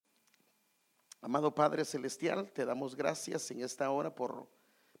Amado Padre Celestial, te damos gracias en esta hora por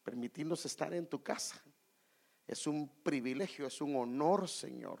permitirnos estar en tu casa. Es un privilegio, es un honor,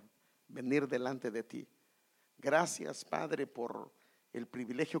 Señor, venir delante de ti. Gracias, Padre, por el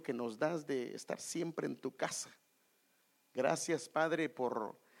privilegio que nos das de estar siempre en tu casa. Gracias, Padre,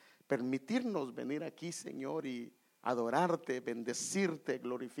 por permitirnos venir aquí, Señor, y adorarte, bendecirte,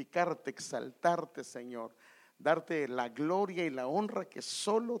 glorificarte, exaltarte, Señor. Darte la gloria y la honra que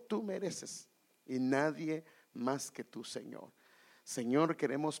solo tú mereces y nadie más que tú, Señor. Señor,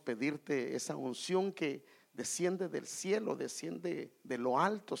 queremos pedirte esa unción que desciende del cielo, desciende de lo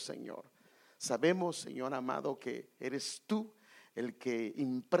alto, Señor. Sabemos, Señor amado, que eres tú el que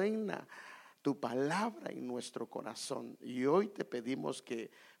impregna tu palabra en nuestro corazón. Y hoy te pedimos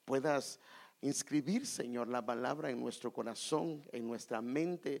que puedas inscribir, Señor, la palabra en nuestro corazón, en nuestra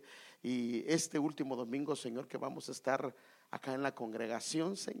mente. Y este último domingo, Señor, que vamos a estar acá en la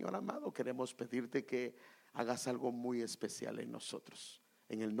congregación, Señor amado, queremos pedirte que hagas algo muy especial en nosotros.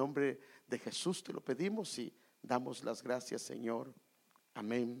 En el nombre de Jesús te lo pedimos y damos las gracias, Señor.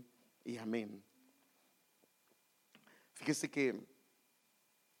 Amén y amén. Fíjese que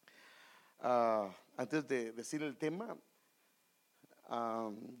antes de decir el tema,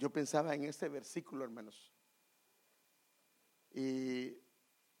 yo pensaba en este versículo, hermanos, y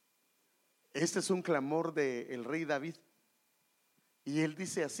este es un clamor del rey David, y él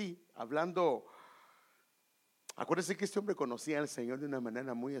dice así, hablando. Acuérdense que este hombre conocía al Señor de una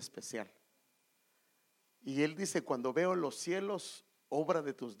manera muy especial, y él dice: cuando veo los cielos, obra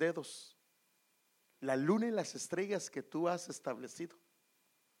de tus dedos, la luna y las estrellas que tú has establecido,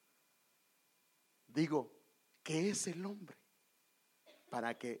 digo, ¿qué es el hombre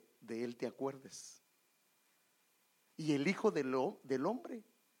para que de él te acuerdes? Y el hijo del hombre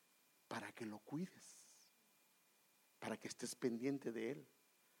para que lo cuides, para que estés pendiente de él.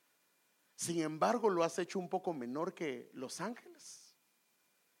 Sin embargo, lo has hecho un poco menor que los ángeles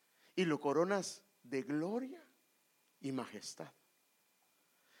y lo coronas de gloria y majestad.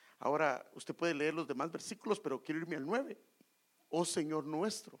 Ahora, usted puede leer los demás versículos, pero quiero irme al 9. Oh Señor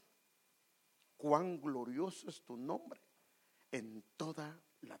nuestro, cuán glorioso es tu nombre en toda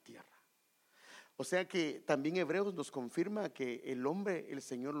la tierra. O sea que también Hebreos nos confirma que el hombre, el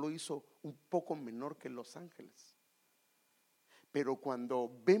Señor lo hizo un poco menor que los ángeles. Pero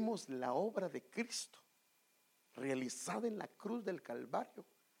cuando vemos la obra de Cristo realizada en la cruz del Calvario,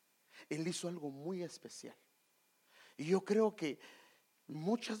 Él hizo algo muy especial. Y yo creo que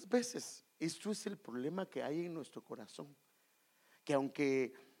muchas veces esto es el problema que hay en nuestro corazón, que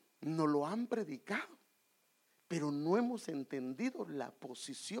aunque nos lo han predicado, pero no hemos entendido la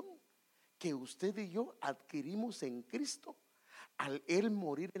posición que usted y yo adquirimos en Cristo al Él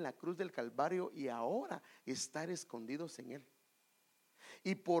morir en la cruz del Calvario y ahora estar escondidos en Él.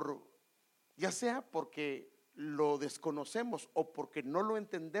 Y ya sea porque lo desconocemos o porque no lo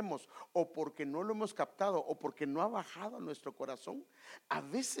entendemos o porque no lo hemos captado o porque no ha bajado a nuestro corazón, a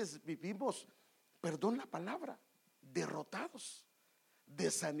veces vivimos, perdón la palabra, derrotados,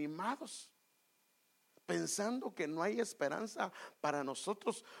 desanimados, pensando que no hay esperanza para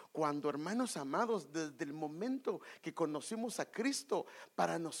nosotros, cuando, hermanos amados, desde el momento que conocimos a Cristo,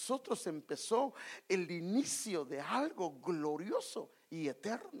 para nosotros empezó el inicio de algo glorioso y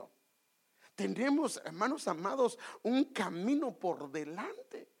eterno. Tendremos, hermanos amados, un camino por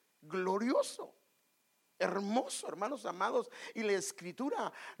delante glorioso, hermoso, hermanos amados, y la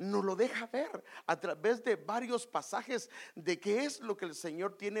escritura nos lo deja ver a través de varios pasajes de qué es lo que el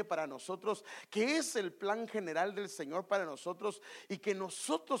Señor tiene para nosotros, qué es el plan general del Señor para nosotros, y que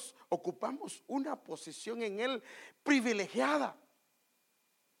nosotros ocupamos una posición en Él privilegiada,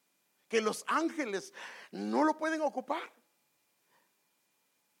 que los ángeles no lo pueden ocupar.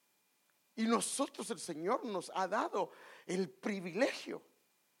 Y nosotros, el Señor nos ha dado el privilegio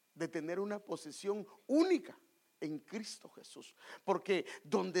de tener una posición única en Cristo Jesús, porque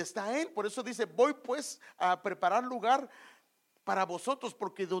donde está Él, por eso dice: voy pues a preparar lugar para vosotros,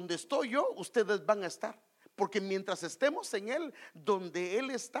 porque donde estoy yo, ustedes van a estar, porque mientras estemos en Él, donde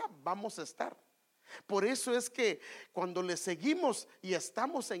Él está, vamos a estar. Por eso es que cuando le seguimos y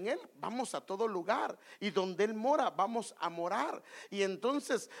estamos en Él, vamos a todo lugar, y donde Él mora, vamos a morar. Y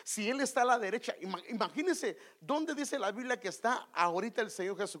entonces, si Él está a la derecha, imagínense dónde dice la Biblia que está ahorita el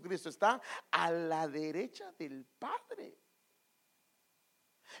Señor Jesucristo. Está a la derecha del Padre.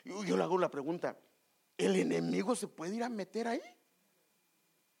 Yo le hago la pregunta: ¿el enemigo se puede ir a meter ahí?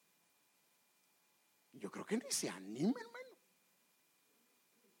 Yo creo que ni se anima, hermano.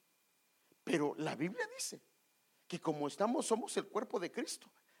 Pero la Biblia dice que como somos el cuerpo de Cristo.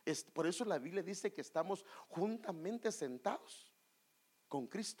 Por eso la Biblia dice que estamos juntamente sentados con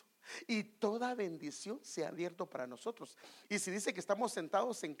Cristo y toda bendición se ha abierto para nosotros. Y si dice que estamos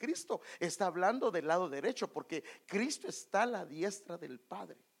sentados en Cristo, está hablando del lado derecho, porque Cristo está a la diestra del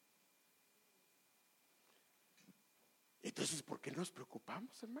Padre. Entonces, ¿por qué nos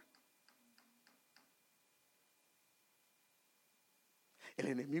preocupamos, hermano? El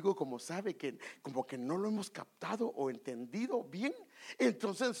enemigo, como sabe que como que no lo hemos captado o entendido bien,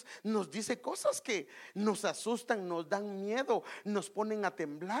 entonces nos dice cosas que nos asustan, nos dan miedo, nos ponen a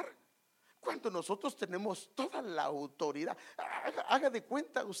temblar, cuando nosotros tenemos toda la autoridad. Haga de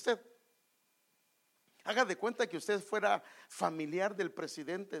cuenta usted, haga de cuenta que usted fuera familiar del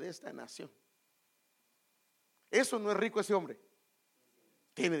presidente de esta nación. Eso no es rico ese hombre,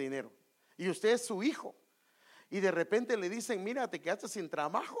 tiene dinero, y usted es su hijo. Y de repente le dicen: mira, te quedaste sin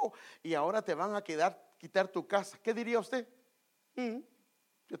trabajo y ahora te van a quitar tu casa. ¿Qué diría usted?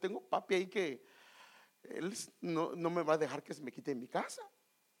 Yo tengo papi ahí que él no me va a dejar que se me quite mi casa.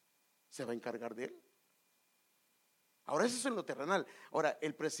 Se va a encargar de él. Ahora eso es en lo terrenal. Ahora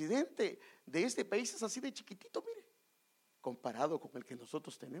el presidente de este país es así de chiquitito, mire, comparado con el que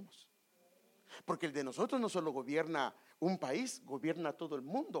nosotros tenemos. Porque el de nosotros no solo gobierna un país, gobierna todo el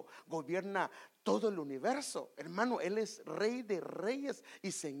mundo, gobierna todo el universo. Hermano, Él es Rey de reyes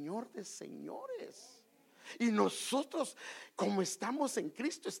y Señor de señores. Y nosotros, como estamos en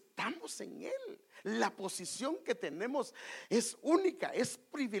Cristo, estamos en Él. La posición que tenemos es única, es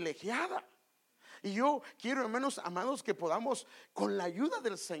privilegiada. Y yo quiero, hermanos amados, que podamos, con la ayuda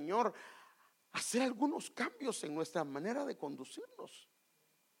del Señor, hacer algunos cambios en nuestra manera de conducirnos,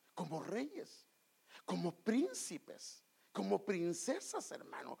 como reyes, como príncipes, como princesas,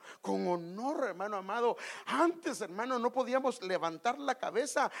 hermano, con honor, hermano amado. Antes, hermano, no podíamos levantar la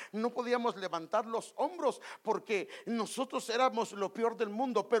cabeza, no podíamos levantar los hombros, porque nosotros éramos lo peor del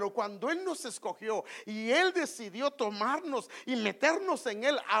mundo. Pero cuando Él nos escogió y Él decidió tomarnos y meternos en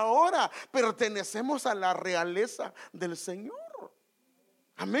Él, ahora pertenecemos a la realeza del Señor.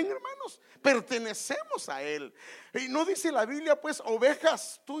 Amén, hermanos, pertenecemos a Él. Y no dice la Biblia, pues,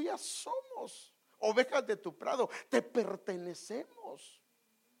 ovejas tuyas somos, ovejas de tu prado, te pertenecemos.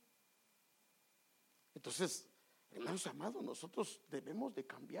 Entonces, hermanos amados, nosotros debemos de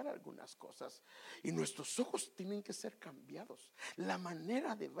cambiar algunas cosas y nuestros ojos tienen que ser cambiados. La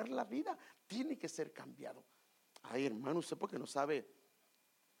manera de ver la vida tiene que ser cambiado. Ay, hermano, usted porque no sabe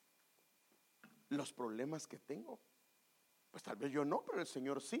los problemas que tengo. Pues tal vez yo no, pero el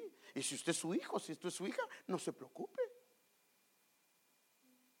Señor sí. Y si usted es su hijo, si usted es su hija, no se preocupe.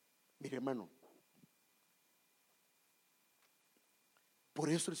 Mire, hermano, por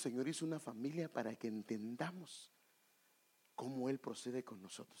eso el Señor hizo una familia, para que entendamos cómo Él procede con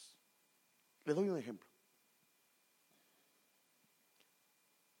nosotros. Le doy un ejemplo.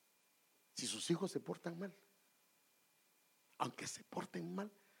 Si sus hijos se portan mal, aunque se porten mal,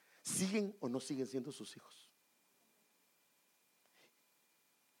 ¿siguen o no siguen siendo sus hijos?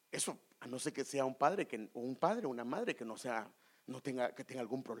 Eso, a no ser que sea un padre o una madre que que tenga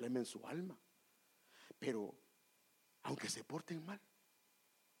algún problema en su alma. Pero aunque se porten mal,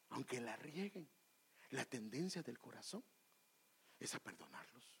 aunque la rieguen, la tendencia del corazón es a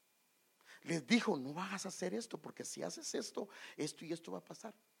perdonarlos. Les dijo: no vas a hacer esto, porque si haces esto, esto y esto va a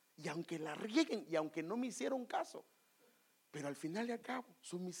pasar. Y aunque la rieguen y aunque no me hicieron caso, pero al final y al cabo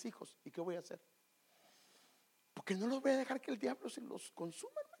son mis hijos. ¿Y qué voy a hacer? Porque no los voy a dejar que el diablo se los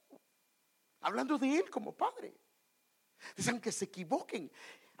consuma, hermano. Hablando de Él como Padre. Dice: aunque se equivoquen,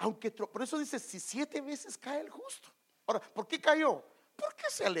 por eso dice: si 7 veces cae el justo. Ahora, ¿por qué cayó? Porque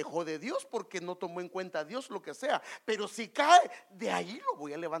se alejó de Dios, porque no tomó en cuenta a Dios, lo que sea. Pero si cae, de ahí lo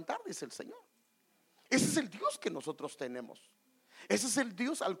voy a levantar, dice el Señor. Ese es el Dios que nosotros tenemos. Ese es el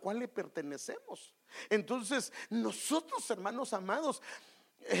Dios al cual le pertenecemos. Entonces nosotros, hermanos amados,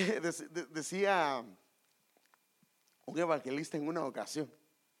 decía un evangelista en una ocasión,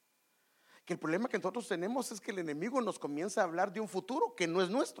 que el problema que nosotros tenemos es que el enemigo nos comienza a hablar de un futuro que no es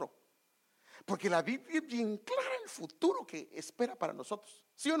nuestro. Porque la Biblia es bien clara, el futuro que espera para nosotros.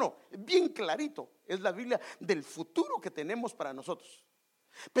 ¿Sí o no? Bien clarito es la Biblia del futuro que tenemos para nosotros.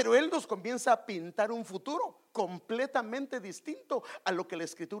 Pero Él nos comienza a pintar un futuro completamente distinto a lo que la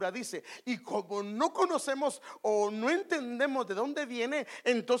Escritura dice. Y como no conocemos o no entendemos de dónde viene,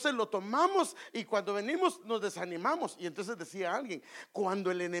 entonces lo tomamos y cuando venimos nos desanimamos. Y entonces decía alguien: cuando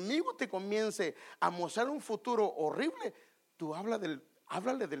el enemigo te comience a mostrar un futuro horrible, tú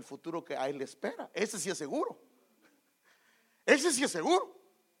háblale del futuro que a él le espera. Ese sí es seguro. Ese sí es seguro.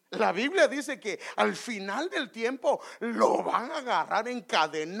 La Biblia dice que al final del tiempo lo van a agarrar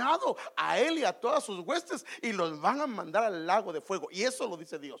encadenado a él y a todas sus huestes y los van a mandar al lago de fuego. Y eso lo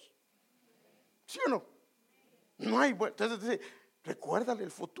dice Dios. ¿Sí o no? No hay vuelta. Entonces dice: recuérdale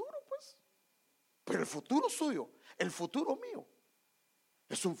el futuro. Pero el futuro suyo, el futuro mío,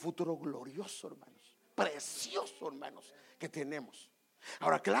 es un futuro glorioso, hermanos, precioso, hermanos, que tenemos.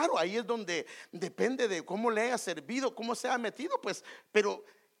 Ahora, claro, ahí es donde depende de cómo le haya servido, cómo se ha metido, pues, pero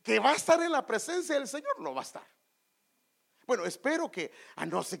que va a estar en la presencia del Señor, lo va a estar. Bueno, espero que, a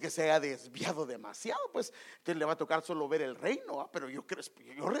no ser que se haya desviado demasiado, pues entonces le va a tocar solo ver el reino, pero yo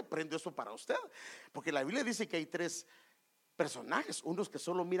reprendo eso para usted, porque la Biblia dice que hay tres personajes: unos que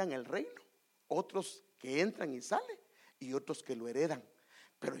solo miran el reino, otros que entran y salen, y otros que lo heredan.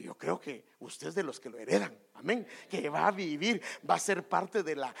 Pero yo creo que usted es de los que lo heredan, amén, que va a vivir, va a ser parte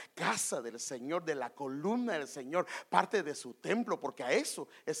de la casa del Señor, de la columna del Señor, parte de su templo, porque a eso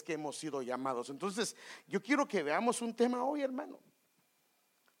es que hemos sido llamados. Entonces yo quiero que veamos un tema hoy, hermano: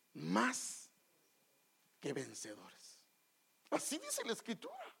 más que vencedores. Así dice la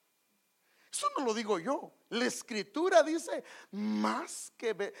Escritura. Eso no lo digo yo, la Escritura dice más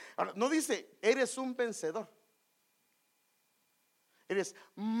que ahora, no dice eres un vencedor, eres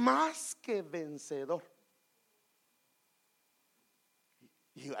más que vencedor.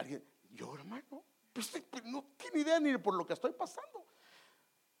 Y alguien, yo, hermano, pues no tiene idea ni por lo que estoy pasando.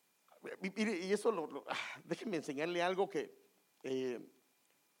 Y eso déjenme enseñarle algo que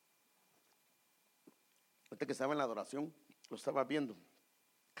ahorita que estaba en la adoración, lo estaba viendo.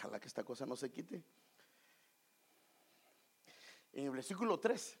 Ojalá que esta cosa no se quite. En el versículo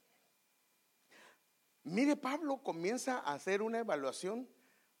 3, mire, Pablo comienza a hacer una evaluación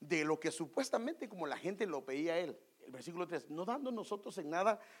de lo que supuestamente como la gente lo veía a él. El versículo 3: no dando nosotros en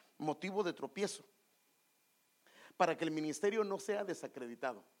nada motivo de tropiezo, para que el ministerio no sea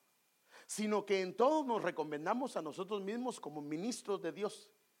desacreditado, sino que en todo nos recomendamos a nosotros mismos como ministros de Dios,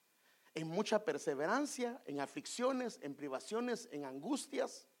 en mucha perseverancia, en aflicciones, en privaciones, en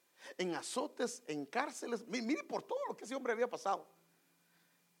angustias, en azotes, en cárceles. Mire por todo lo que ese hombre había pasado: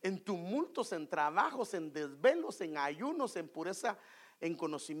 en tumultos, en trabajos, en desvelos, en ayunos, en pureza, en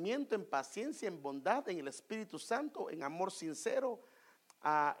conocimiento, en paciencia, en bondad, en el Espíritu Santo, en amor sincero,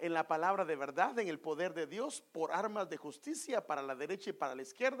 en la palabra de verdad, en el poder de Dios, por armas de justicia para la derecha y para la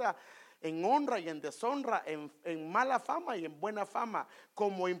izquierda, en honra y en deshonra, en mala fama y en buena fama,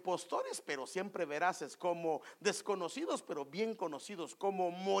 como impostores pero siempre veraces, como desconocidos pero bien conocidos,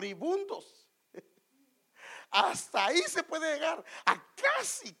 como moribundos. Hasta ahí se puede llegar a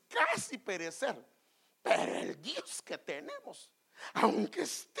casi perecer. Pero el Dios que tenemos, aunque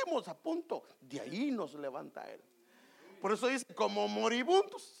estemos a punto, de ahí nos levanta Él. Por eso dice, como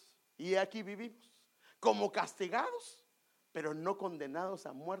moribundos, y aquí vivimos, como castigados, pero no condenados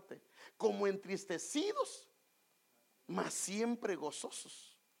a muerte, como entristecidos, mas siempre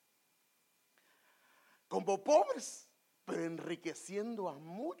gozosos, como pobres, pero enriqueciendo a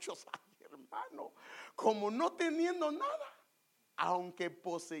muchos. Ay, hermano, como no teniendo nada, aunque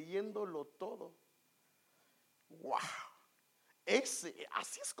poseyéndolo todo. Wow.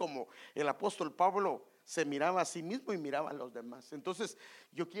 Así es como el apóstol Pablo se miraba a sí mismo y miraba a los demás. Entonces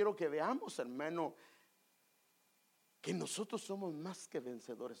yo quiero que veamos, hermano, que nosotros somos más que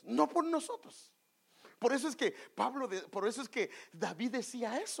vencedores, no por nosotros. Por eso es que por eso es que David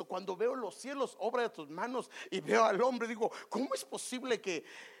decía eso: cuando veo los cielos, obra de tus manos, y veo al hombre, digo, ¿cómo es posible que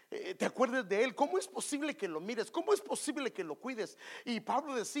te acuerdes de él? ¿Cómo es posible que lo mires? ¿Cómo es posible que lo cuides? Y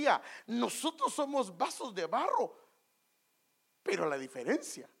Pablo decía, nosotros somos vasos de barro, pero la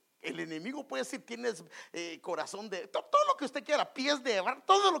diferencia, el enemigo puede decir, tienes corazón de todo lo que usted quiera, pies de barro,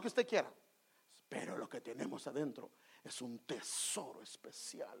 todo lo que usted quiera, pero lo que tenemos adentro es un tesoro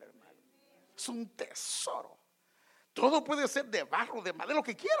especial, hermano. Es un tesoro. Todo puede ser de barro, de madera, lo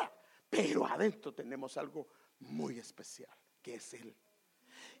que quiera, pero adentro tenemos algo muy especial, que es Él.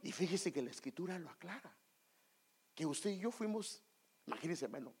 Y fíjese que la Escritura lo aclara, que usted y yo fuimos, imagínese,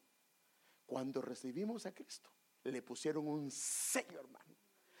 hermano, cuando recibimos a Cristo, le pusieron un sello, hermano.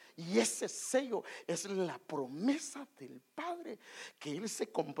 Y ese sello es la promesa del Padre, que Él se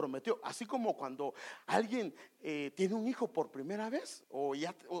comprometió. Así como cuando alguien tiene un hijo por primera vez,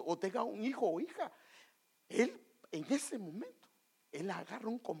 o tenga un hijo o hija, Él en ese momento, Él agarra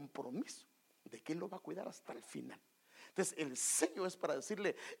un compromiso de que Él lo va a cuidar hasta el final. Entonces el sello es para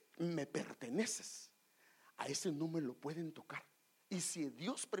decirle, me perteneces. A ese no me lo pueden tocar. Y si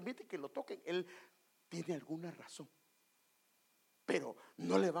Dios permite que lo toquen, Él tiene alguna razón, pero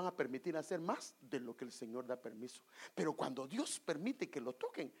no le van a permitir hacer más de lo que el Señor da permiso. Pero cuando Dios permite que lo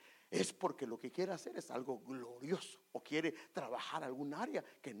toquen, es porque lo que quiere hacer es algo glorioso, o quiere trabajar algún área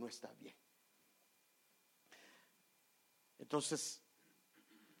que no está bien. Entonces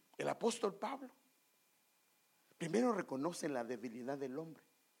el apóstol Pablo primero reconoce la debilidad del hombre.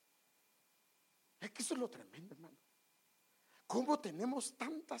 Es que eso es lo tremendo, hermano. ¿Cómo tenemos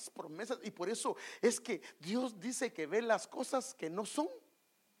tantas promesas? Y por eso es que Dios dice que ve las cosas que no son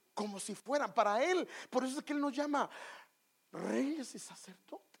como si fueran para Él. Por eso es que Él nos llama reyes y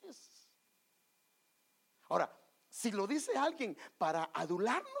sacerdotes. Ahora, si lo dice alguien para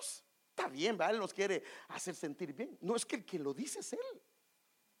adularnos, está bien, ¿verdad? Él nos quiere hacer sentir bien. No, es que el que lo dice es Él.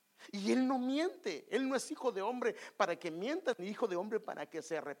 Y Él no miente. Él no es hijo de hombre para que mienta, ni hijo de hombre para que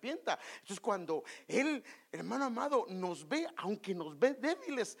se arrepienta. Entonces cuando Él, hermano amado, nos ve, aunque nos ve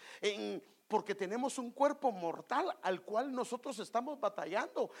débiles, porque tenemos un cuerpo mortal al cual nosotros estamos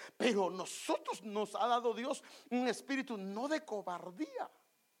batallando, pero nosotros nos ha dado Dios un espíritu no de cobardía.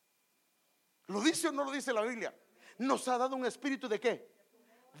 ¿Lo dice o no lo dice la Biblia? Nos ha dado un espíritu ¿de qué?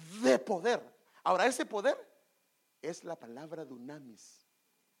 De poder. Ahora, ese poder es la palabra dunamis.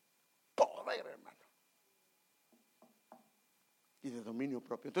 Poder, hermano, y de dominio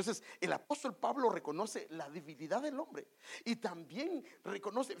propio. Entonces el apóstol Pablo reconoce la debilidad del hombre y también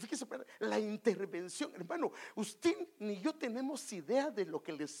reconoce, fíjese, la intervención. Hermano, usted ni yo tenemos idea de lo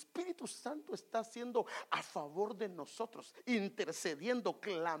que el Espíritu Santo está haciendo a favor de nosotros, intercediendo,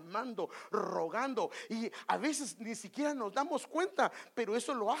 clamando, rogando, y a veces ni siquiera nos damos cuenta, pero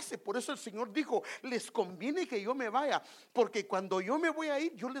eso lo hace. Por eso el Señor dijo: les conviene que yo me vaya, porque cuando yo me voy a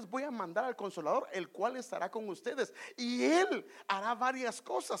ir, yo les voy a mandar al Consolador, el cual estará con ustedes, y Él hará varias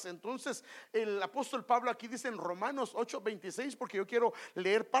cosas. Entonces el apóstol Pablo aquí dice en Romanos 8:26, porque yo quiero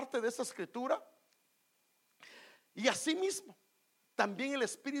leer parte de esa escritura. Y asimismo también el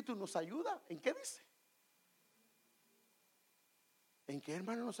Espíritu nos ayuda. ¿En qué dice? ¿En qué,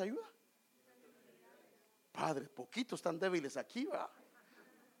 hermano, nos ayuda? Padre, poquitos están débiles aquí, ¿va?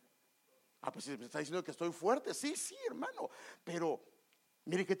 Pues si me está diciendo que estoy fuerte, sí, hermano, pero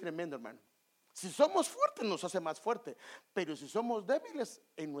mire qué tremendo, hermano. Si somos fuertes nos hace más fuerte, pero si somos débiles,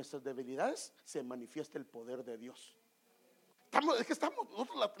 en nuestras debilidades se manifiesta el poder de Dios.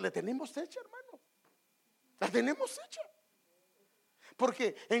 Nosotros la tenemos hecha, hermano. La tenemos hecha.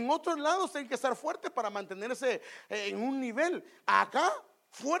 Porque en otros lados tienen que estar fuertes para mantenerse en un nivel. Acá,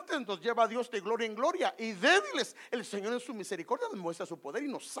 fuertes nos lleva a Dios de gloria en gloria, y débiles, el Señor en su misericordia nos muestra su poder y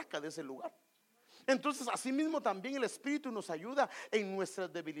nos saca de ese lugar. Entonces, asimismo también el Espíritu nos ayuda en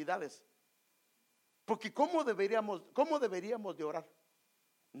nuestras debilidades. Porque ¿cómo deberíamos de orar?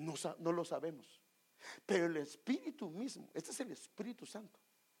 No lo sabemos. Pero el Espíritu mismo, este es el Espíritu Santo,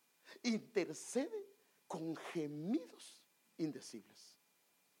 intercede con gemidos indecibles.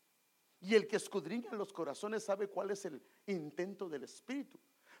 Y el que escudriña los corazones sabe cuál es el intento del Espíritu,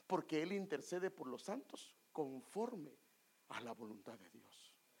 porque Él intercede por los santos conforme a la voluntad de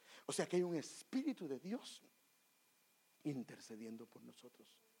Dios. O sea que hay un Espíritu de Dios intercediendo por nosotros.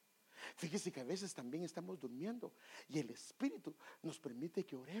 Fíjese que a veces también estamos durmiendo y el Espíritu nos permite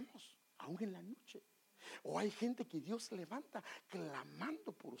que oremos aún en la noche. O hay gente que Dios levanta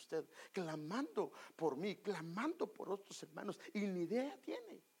clamando por usted, clamando por mí, clamando por otros hermanos, y ni idea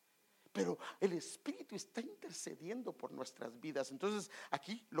tiene. Pero el Espíritu está intercediendo por nuestras vidas. Entonces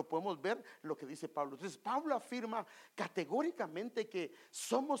aquí lo podemos ver lo que dice Pablo. Entonces Pablo afirma categóricamente que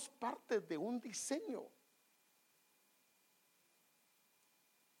somos parte de un diseño.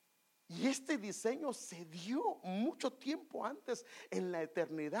 Y este diseño se dio mucho tiempo antes, en la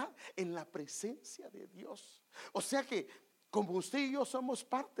eternidad, en la presencia de Dios. O sea que como usted y yo somos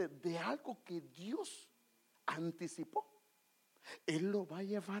parte de algo que Dios anticipó, Él lo va a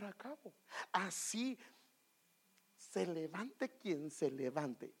llevar a cabo. Así se levante quien se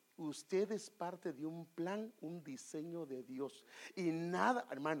levante, usted es parte de un plan, un diseño de Dios. Y nada,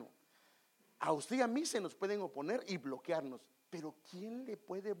 hermano, a usted y a mí se nos pueden oponer y bloquearnos, pero ¿quién le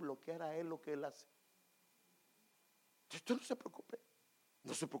puede bloquear a Él lo que Él hace? Usted no se preocupe.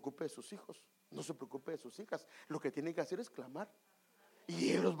 No se preocupe de sus hijos, no se preocupe de sus hijas. Lo que tiene que hacer es clamar,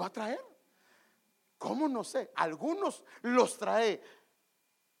 y Él los va a traer. ¿Cómo? No sé. Algunos los trae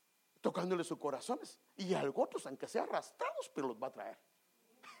tocándole sus corazones, y a otros, aunque sean arrastrados, pero los va a traer,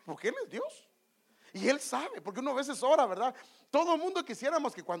 porque Él es Dios y Él sabe. Porque uno a veces ora, ¿verdad? Todo el mundo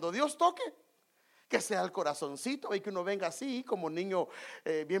quisiéramos que cuando Dios toque, que sea el corazoncito y que uno venga así como niño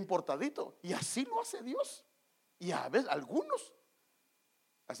bien portadito, y así lo hace Dios. Y a veces algunos,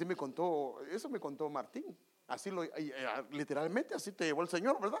 así me contó Martín, así literalmente así te llevó el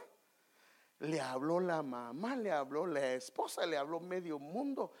Señor, ¿verdad? Le habló la mamá, le habló la esposa, le habló medio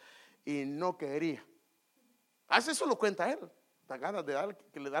mundo y no quería. Así eso lo cuenta él. Da ganas de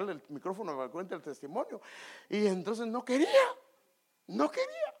darle el micrófono para que cuente el testimonio. Y entonces no quería.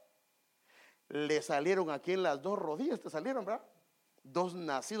 Le salieron aquí en las dos rodillas, te salieron, ¿verdad? Dos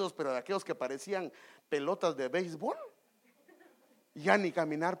nacidos, pero de aquellos que parecían pelotas de béisbol. Ya ni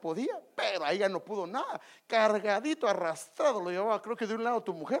caminar podía, pero ahí ya no pudo nada. Cargadito, arrastrado lo llevaba, creo que de un lado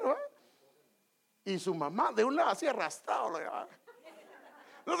tu mujer, ¿verdad? Y su mamá de un lado así arrastrado lo llevaba.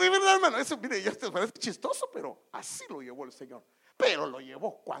 No, de verdad, hermano, eso, mire, ya te parece chistoso, pero así lo llevó el Señor. Pero lo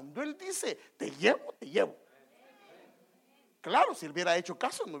llevó. Cuando Él dice, te llevo, te llevo. Claro, si Él hubiera hecho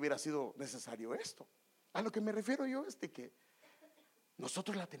caso, no hubiera sido necesario esto. A lo que me refiero yo es de que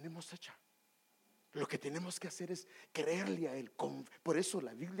nosotros la tenemos hecha. Lo que tenemos que hacer es creerle a Él. Por eso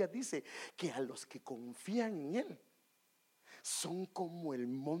la Biblia dice que a los que confían en Él son como el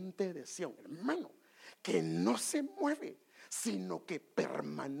monte de Sión, hermano, que no se mueve, sino que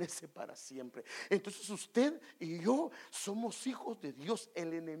permanece para siempre. Entonces usted y yo somos hijos de Dios.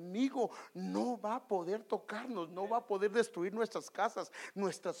 El enemigo no va a poder tocarnos, no va a poder destruir nuestras casas,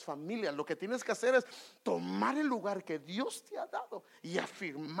 nuestras familias. Lo que tienes que hacer es tomar el lugar que Dios te ha dado y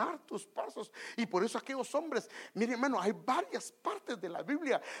afirmar tus pasos. Y por eso aquellos hombres, mire hermano, hay varias partes de la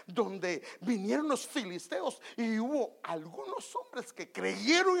Biblia donde vinieron los filisteos y hubo algunos hombres que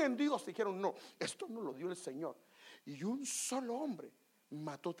creyeron en Dios y dijeron, no, esto no lo dio el Señor. Y un solo hombre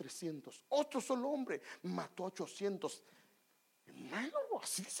mató 300. Otro solo hombre mató 800. Hermano,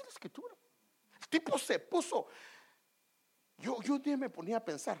 así dice la escritura. El tipo se puso. Yo un día me ponía a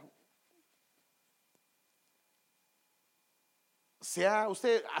pensar, ¿sea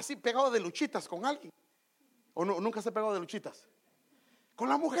usted así pegado de luchitas con alguien? ¿O no, nunca se ha pegado de luchitas? Con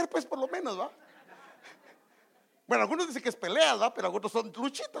la mujer pues por lo menos, ¿va? Bueno, algunos dicen que es peleas, ¿va? Pero algunos son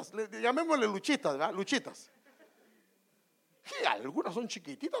luchitas. Llamémosle luchitas, ¿va? Luchitas. Sí, algunas son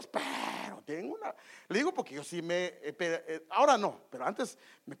chiquititas, pero tengo una. Le digo porque yo sí ahora no, pero antes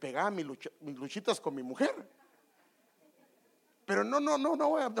me pegaba mis luchitas con mi mujer. Pero no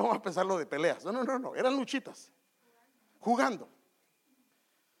voy a pensar lo de peleas. No, eran luchitas. Jugando.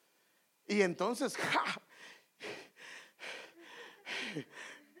 Y entonces,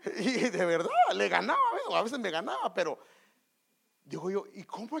 y de verdad, le ganaba, a veces me ganaba, pero digo yo, ¿y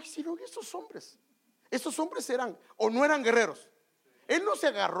cómo hicieron estos hombres? Estos hombres eran o no eran guerreros. Él no se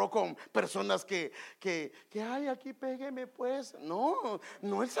agarró con personas que ay, aquí pégueme pues. No,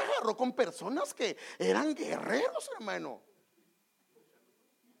 él se agarró con personas que eran guerreros, hermano.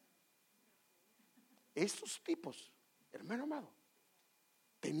 Estos tipos, hermano amado,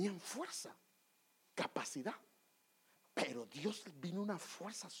 tenían fuerza, capacidad, pero Dios vino una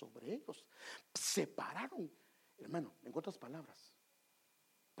fuerza sobre ellos. Se pararon, hermano, en otras palabras,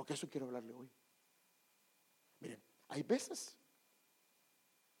 porque eso quiero hablarle hoy. Miren, hay veces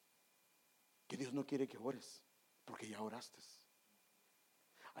que Dios no quiere que ores porque ya oraste.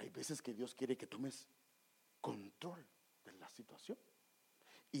 Hay veces que Dios quiere que tomes control de la situación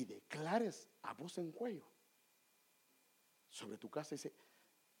y declares a voz en cuello sobre tu casa y dice,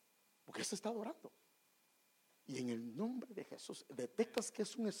 porque se está adorando. Y en el nombre de Jesús detectas que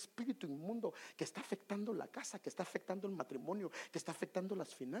es un espíritu inmundo que está afectando la casa, que está afectando el matrimonio, que está afectando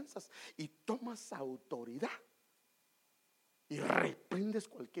las finanzas, y tomas autoridad y reprendes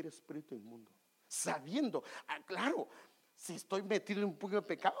cualquier espíritu inmundo, sabiendo, claro, si estoy metido en un poco de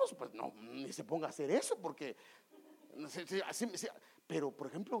pecados, pues no, ni se ponga a hacer eso, porque así, pero por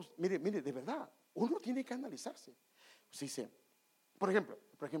ejemplo, mire, de verdad, uno tiene que analizarse. Si dice, por ejemplo,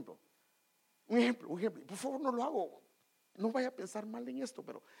 un ejemplo, por favor no lo hago, no vaya a pensar mal en esto,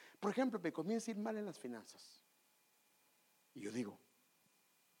 pero por ejemplo, me comienza a ir mal en las finanzas y yo digo,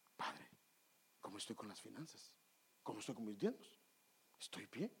 Padre, ¿cómo estoy con las finanzas? ¿Cómo estoy con mis diezmos? ¿Estoy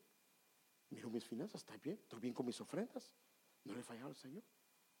bien? Miro mis finanzas, ¿estoy bien? ¿Estoy bien con mis ofrendas? ¿No le he fallado al Señor?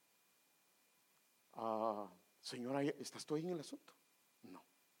 Señora, ¿estás tú ahí en el asunto? No.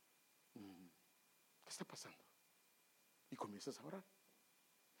 ¿Qué está pasando? Y comienzas a orar.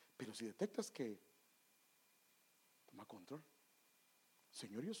 Pero si detectas que toma control,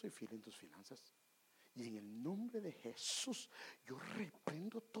 Señor, yo soy fiel en tus finanzas, y en el nombre de Jesús yo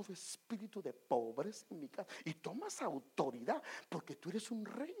reprendo todo espíritu de pobreza en mi casa, y tomas autoridad, porque tú eres un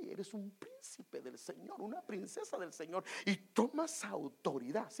rey, eres un príncipe del Señor, una princesa del Señor, y tomas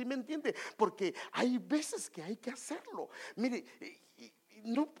autoridad. ¿Sí me entiende? Porque hay veces que hay que hacerlo. Mire, y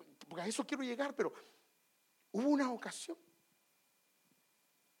no, porque a eso quiero llegar, pero hubo una ocasión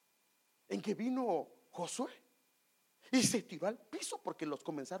en que vino Josué y se tiró al piso porque los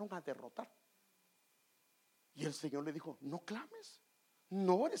comenzaron a derrotar. Y el Señor le dijo, no clames,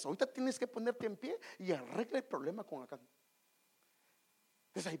 no ores, ahorita tienes que ponerte en pie y arregla el problema con Acán.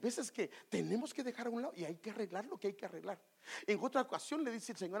 Entonces hay veces que tenemos que dejar a un lado y hay que arreglar lo que hay que arreglar. En otra ocasión le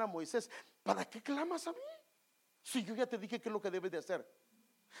dice el Señor a Moisés, ¿para qué clamas a mí? Si yo ya te dije qué es lo que debes de hacer.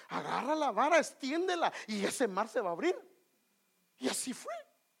 Agarra la vara, extiéndela y ese mar se va a abrir. Y así fue.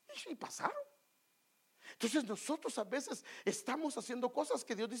 Y pasaron. Entonces nosotros a veces estamos haciendo cosas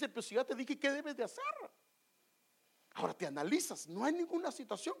que Dios dice, pero si ya te dije qué debes de hacer. Ahora te analizas, no hay ninguna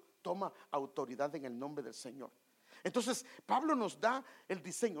situación, toma autoridad en el nombre del Señor. Entonces Pablo nos da el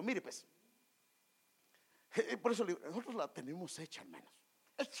diseño. Mire pues, por eso nosotros la tenemos hecha, hermanos,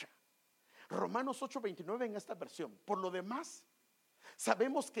 hecha. Romanos 8:29 en esta versión. Por lo demás,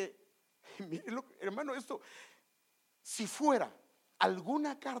 sabemos que, mire, hermano, esto, si fuera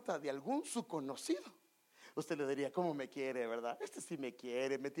alguna carta de algún su conocido, usted le diría, ¿cómo me quiere, verdad? Este sí me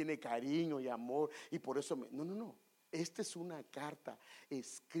quiere, me tiene cariño y amor, y por eso no. Esta es una carta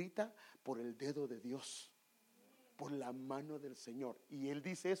escrita por el dedo de Dios, por la mano del Señor. Y él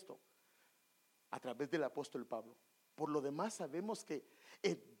dice esto a través del apóstol Pablo. Por lo demás sabemos que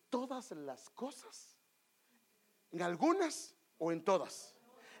en todas las cosas, en algunas o en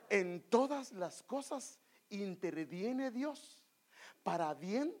todas las cosas interviene Dios para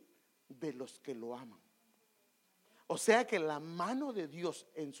bien de los que lo aman. O sea que la mano de Dios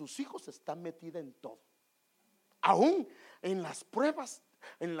en sus hijos está metida en todo, aún en las pruebas,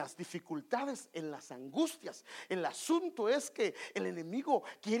 en las dificultades, en las angustias. El asunto es que el enemigo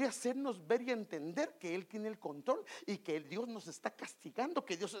quiere hacernos ver y entender que él tiene el control y que Dios nos está castigando,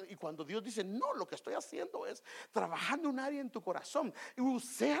 y cuando Dios dice, no, lo que estoy haciendo es trabajando un área en tu corazón, y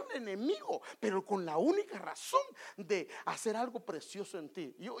usé al enemigo, pero con la única razón de hacer algo precioso en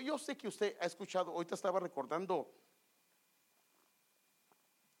ti. Yo sé que usted ha escuchado, ahorita estaba recordando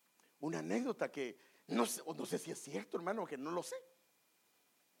una anécdota que no sé si es cierto, hermano, que no lo sé.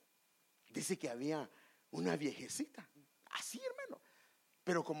 Dice que había una viejecita, así, hermano,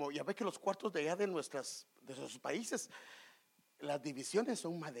 pero como ya ve que los cuartos de allá de esos países, las divisiones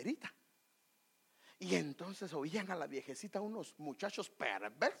son maderita. Y entonces oían a la viejecita unos muchachos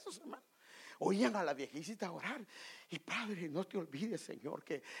perversos, hermano. Oían a la viejecita orar. Y Padre, no te olvides, Señor,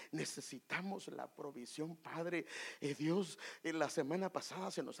 que necesitamos la provisión, Padre. Dios, la semana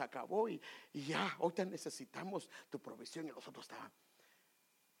pasada se nos acabó y ya, ahorita necesitamos tu provisión. Y nosotros estábamos,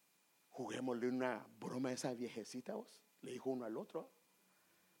 juguémosle una broma a esa viejecita, vos. Le dijo uno al otro.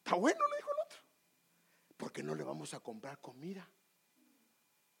 Está bueno, le dijo el otro. ¿Por qué no le vamos a comprar comida?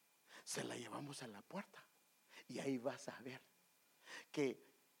 Se la llevamos a la puerta y ahí vas a ver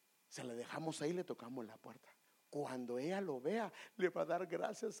que se la dejamos ahí, le tocamos la puerta. Cuando ella lo vea, le va a dar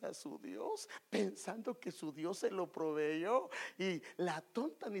gracias a su Dios, pensando que su Dios se lo proveyó. Y la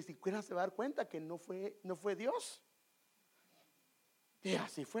tonta ni siquiera se va a dar cuenta que no fue Dios. Y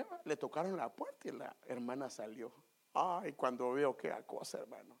así fue, le tocaron la puerta y la hermana salió. Ay, cuando veo qué cosa,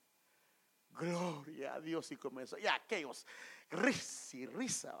 hermano, gloria a Dios. Y comenzó, y aquellos risa y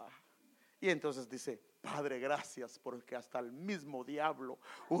risa, ¿va? Y entonces dice, Padre, gracias porque hasta el mismo diablo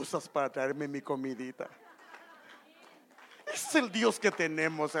usas para traerme mi comidita. Ese es el Dios que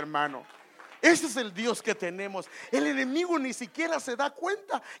tenemos, hermano. Ese es el Dios que tenemos. El enemigo ni siquiera se da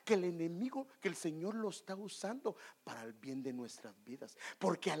cuenta que el Señor lo está usando para el bien de nuestras vidas.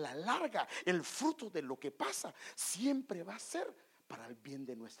 Porque a la larga el fruto de lo que pasa siempre va a ser para el bien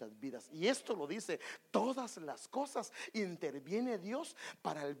de nuestras vidas. Y esto lo dice, todas las cosas interviene Dios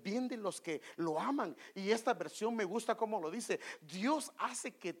para el bien de los que lo aman. Y esta versión me gusta como lo dice, Dios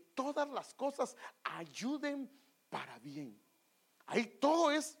hace que todas las cosas ayuden para bien. Ahí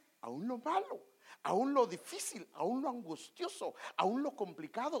todo es, aún lo malo, aún lo difícil, aún lo angustioso, aún lo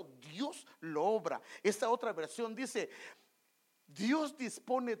complicado, Dios lo obra. Esta otra versión dice, Dios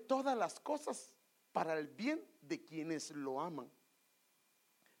dispone todas las cosas para el bien de quienes lo aman.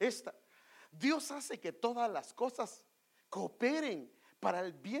 Dios hace que todas las cosas cooperen para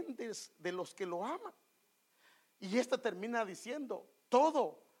el bien de los que lo aman. Y esta termina diciendo,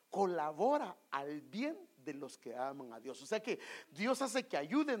 todo colabora al bien de los que aman a Dios. O sea que Dios hace que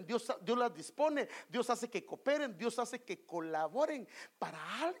ayuden, Dios las dispone, Dios hace que cooperen, Dios hace que colaboren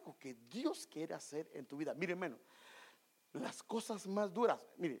para algo que Dios quiere hacer en tu vida. Mire, hermano, las cosas más duras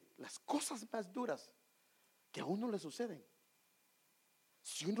que a uno le suceden,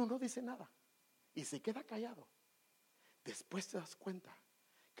 si uno no dice nada y se queda callado, después te das cuenta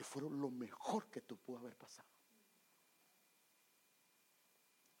que fueron lo mejor que te pudo haber pasado.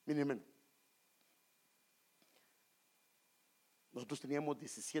 Miren, hermano, nosotros teníamos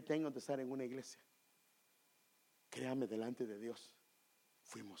 17 años de estar en una iglesia. Créame, delante de Dios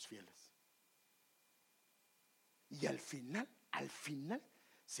fuimos fieles. Y al final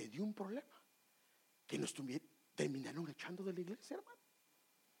se dio un problema que nos terminaron echando de la iglesia, hermano.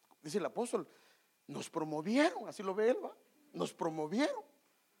 Dice el apóstol, nos promovieron, así lo ve él, ¿va? Nos promovieron.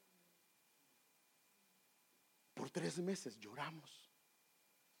 Por 3 meses lloramos,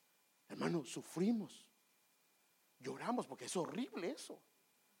 hermano, sufrimos, lloramos porque es horrible eso.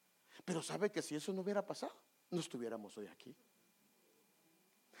 Pero sabe que si eso no hubiera pasado, no estuviéramos hoy aquí.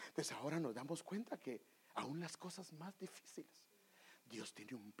 Entonces ahora nos damos cuenta que aún las cosas más difíciles, Dios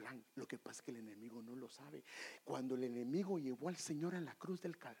tiene un plan. Lo que pasa es que el enemigo no lo sabe. Cuando el enemigo llevó al Señor a la cruz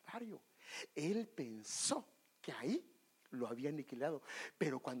del Calvario, él pensó que ahí lo había aniquilado,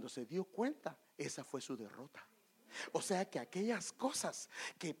 pero cuando se dio cuenta, esa fue su derrota. O sea que aquellas cosas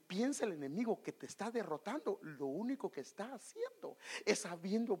que piensa el enemigo que te está derrotando, lo único que está haciendo es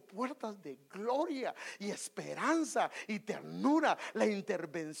abriendo puertas de gloria y esperanza y ternura, la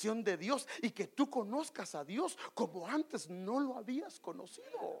intervención de Dios, y que tú conozcas a Dios como antes no lo habías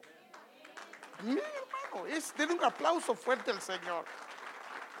conocido. Mi hermano, denle un aplauso fuerte al Señor.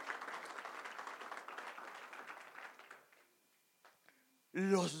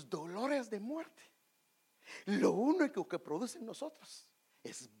 Los dolores de muerte, lo único que produce en nosotros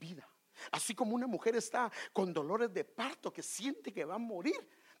es vida. Así como una mujer está con dolores de parto, que siente que va a morir,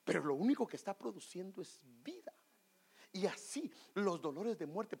 pero lo único que está produciendo es vida. Y así los dolores de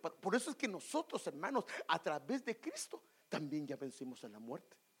muerte. Por eso es que nosotros, hermanos, a través de Cristo también ya vencimos a la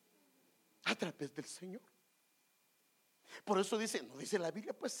muerte, a través del Señor. Por eso dice, no dice la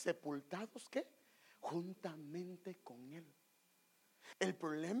Biblia, pues sepultados, ¿qué? Juntamente con Él. El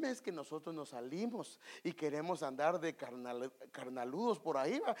problema es que nosotros nos salimos y queremos andar de carnaludos por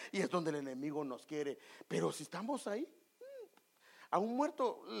ahí, ¿va? Y es donde el enemigo nos quiere. Pero si estamos ahí, a un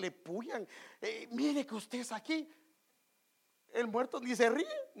muerto le puyan. Mire que usted es aquí. El muerto ni se ríe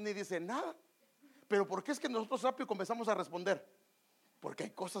ni dice nada. Pero ¿por qué es que nosotros rápido comenzamos a responder? Porque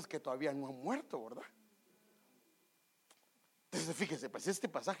hay cosas que todavía no han muerto, ¿verdad? Entonces fíjese, pues este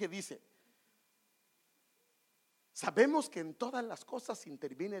pasaje dice: sabemos que en todas las cosas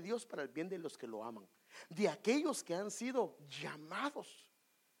interviene Dios para el bien de los que lo aman, de aquellos que han sido llamados,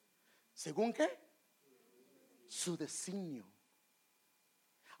 ¿según qué? Su designio.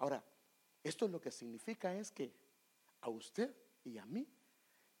 Ahora, esto lo que significa es que a usted y a mí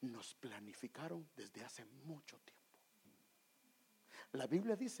nos planificaron desde hace mucho tiempo. La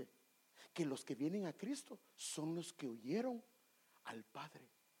Biblia dice que los que vienen a Cristo son los que oyeron al Padre.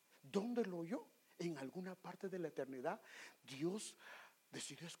 ¿Dónde lo oyó? En alguna parte de la eternidad Dios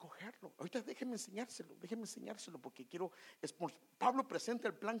decidió escogerlo. Ahorita déjeme enseñárselo porque quiero. Pablo presenta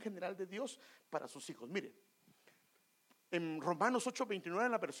el plan general de Dios para sus hijos. Mire, en Romanos 8:29,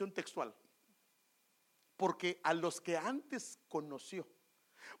 en la versión textual: porque a los que antes conoció,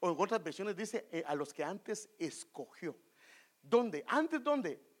 o en otras versiones dice a los que antes escogió. ¿Dónde? ¿Antes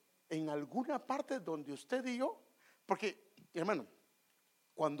dónde? En alguna parte donde usted y yo. Porque, hermano,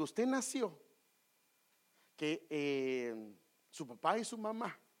 cuando usted nació, que su papá y su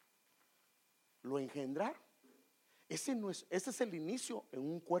mamá lo engendraron, ese es el inicio en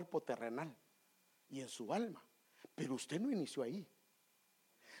un cuerpo terrenal y en su alma. Pero usted no inició ahí.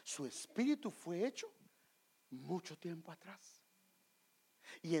 Su espíritu fue hecho mucho tiempo atrás.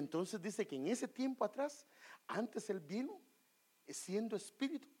 Y entonces dice que en ese tiempo atrás, antes Él vino siendo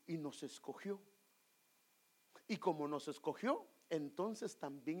espíritu y nos escogió. Y como nos escogió, entonces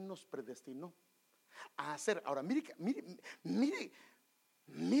también nos predestinó a hacer. Ahora mire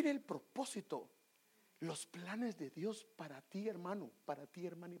el propósito, los planes de Dios para ti, hermano, para ti,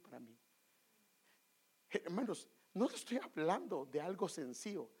 hermana, y para mí. Hermanos, no le estoy hablando de algo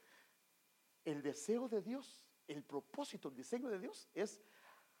sencillo. El deseo de Dios, el propósito, el diseño de Dios es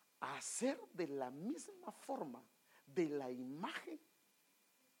hacer de la misma forma, de la imagen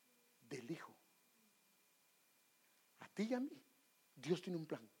del Hijo. A ti y a mí, Dios tiene un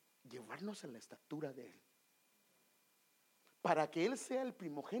plan: llevarnos a la estatura de Él, para que Él sea el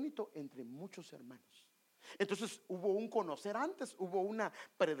primogénito entre muchos hermanos. Entonces hubo un conocer antes, hubo una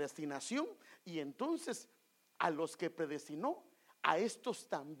predestinación, y entonces a los que predestinó, a estos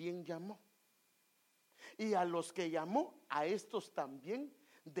también llamó, y a los que llamó, a estos también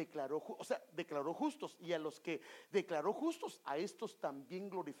declaró justos, y a los que declaró justos, a estos también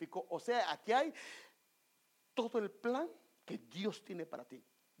glorificó. O sea, aquí hay todo el plan que Dios tiene para ti,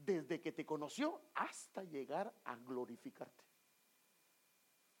 desde que te conoció hasta llegar a glorificarte.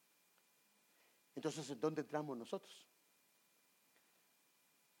 Entonces, ¿en dónde entramos nosotros?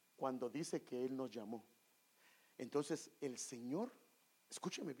 Cuando dice que Él nos llamó. Entonces el Señor,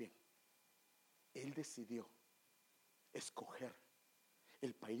 escúcheme bien, Él decidió escoger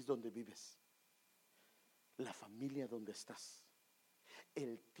el país donde vives, la familia donde estás,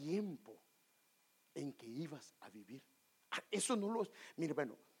 el tiempo en que ibas a vivir. Eso no lo, mire,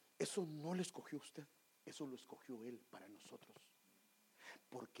 bueno, eso no lo escogió usted, eso lo escogió Él para nosotros.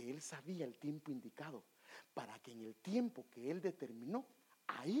 Porque Él sabía el tiempo indicado para que en el tiempo que Él determinó,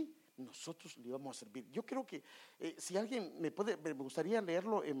 ahí nosotros le íbamos a servir. Yo creo que si alguien me gustaría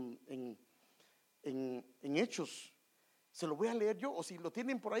leerlo en Hechos, se lo voy a leer yo, o si lo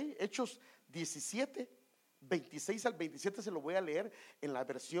tienen por ahí, Hechos 17, 26 al 27, se lo voy a leer en la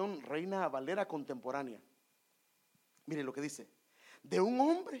versión Reina Valera contemporánea. Mire lo que dice: de un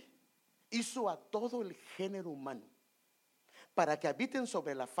hombre hizo a todo el género humano para que habiten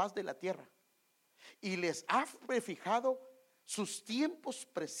sobre la faz de la tierra, y les ha prefijado sus tiempos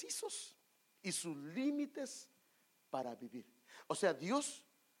precisos y sus límites para vivir. O sea, Dios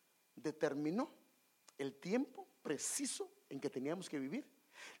determinó el tiempo preciso en que teníamos que vivir,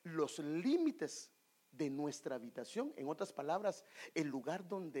 los límites de nuestra habitación, en otras palabras, el lugar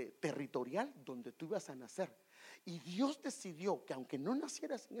territorial donde tú ibas a nacer. Y Dios decidió que aunque no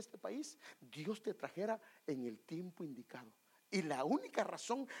nacieras en este país, Dios te trajera en el tiempo indicado. Y la única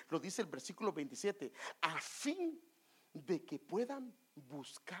razón, lo dice el versículo 27, a fin de que puedan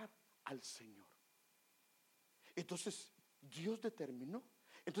buscar al Señor. Entonces Dios determinó.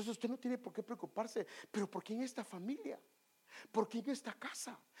 Entonces usted no tiene por qué preocuparse, pero ¿por qué en esta familia? ¿Por qué en esta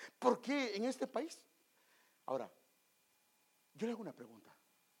casa? ¿Por qué en este país? Ahora, yo le hago una pregunta.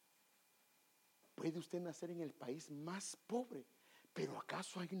 ¿Puede usted nacer en el país más pobre, pero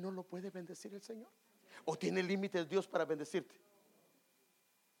acaso ahí no lo puede bendecir el Señor? ¿O tiene límites Dios para bendecirte?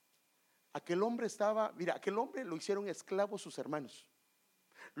 Aquel hombre aquel hombre lo hicieron esclavo sus hermanos.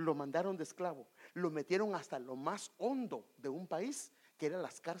 Lo mandaron de esclavo, lo metieron hasta lo más hondo de un país, que eran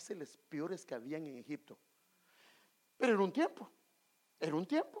las cárceles peores que habían en Egipto. Pero era un tiempo.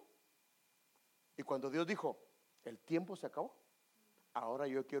 Y cuando Dios dijo, el tiempo se acabó, ahora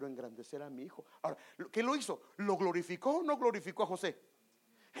yo quiero engrandecer a mi hijo. Ahora, ¿qué lo hizo? ¿Lo glorificó o no glorificó a José?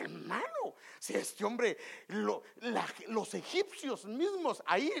 Hermano, si este hombre, los egipcios mismos,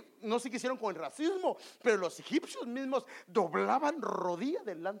 ahí no sé qué hicieron con el racismo, pero los egipcios mismos doblaban rodilla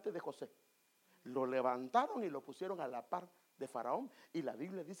delante de José. Lo levantaron y lo pusieron a la par de Faraón, y la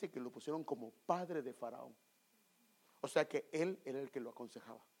Biblia dice que lo pusieron como padre de Faraón. O sea que él era el que lo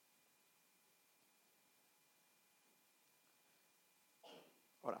aconsejaba.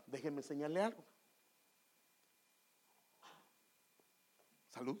 Ahora, déjenme enseñarle algo.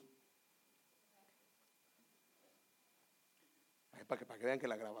 Salud. Para que vean que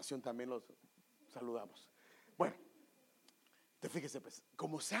la grabación también los saludamos. Bueno, fíjese pues,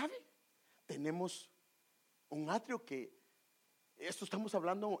 como sabe, tenemos un atrio que, esto estamos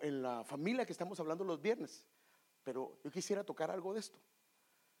hablando en la familia, que estamos hablando los viernes, pero yo quisiera tocar algo de esto.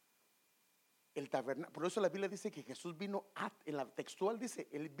 El tabernáculo, por eso la Biblia dice que Jesús vino en la textual dice,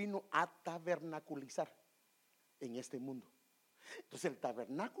 Él vino a tabernaculizar en este mundo. Entonces el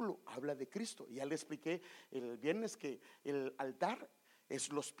tabernáculo habla de Cristo. Y ya le expliqué el viernes que el altar es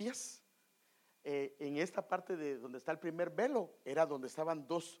los pies. En esta parte de donde está el primer velo, era donde estaban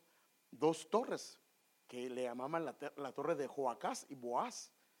dos torres, que le llamaban la torre de Joacás y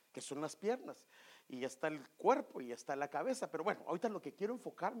Boaz, que son las piernas. Y está el cuerpo y está la cabeza. Pero bueno, ahorita lo que quiero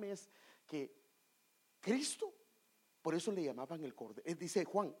enfocarme es que Cristo, por eso le llamaban el cordero. Dice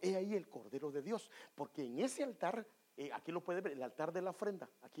Juan, he ahí el cordero de Dios. Porque en ese altar, aquí lo puede ver, el altar de la ofrenda.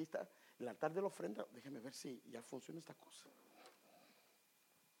 Aquí está el altar de la ofrenda. Déjeme ver si ya funciona esta cosa.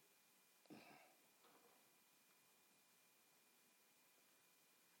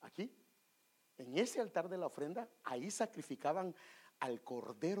 Aquí, en ese altar de la ofrenda, ahí sacrificaban al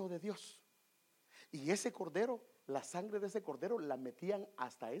cordero de Dios. Y ese cordero, la sangre de ese cordero la metían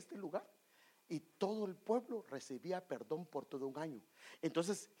hasta este lugar, y todo el pueblo recibía perdón por todo un año.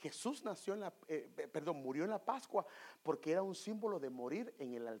 Entonces Jesús murió en la Pascua, porque era un símbolo de morir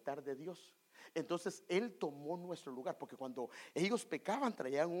en el altar de Dios. Entonces Él tomó nuestro lugar, porque cuando ellos pecaban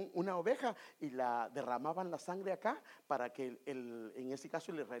traían una oveja y la derramaban la sangre acá para que en este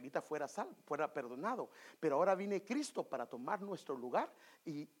caso el israelita fuera perdonado. Pero ahora viene Cristo para tomar nuestro lugar,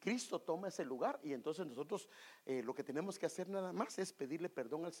 y Cristo toma ese lugar, y entonces nosotros lo que tenemos que hacer nada más es pedirle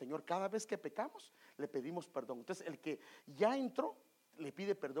perdón al Señor. Cada vez que pecamos le pedimos perdón. Entonces el que ya entró le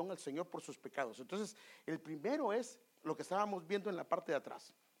pide perdón al Señor por sus pecados. Entonces el primero es lo que estábamos viendo en la parte de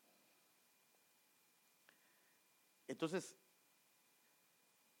atrás. Entonces,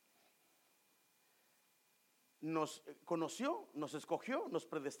 nos conoció, nos escogió, nos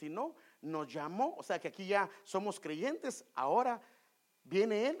predestinó, nos llamó. O sea que aquí ya somos creyentes. Ahora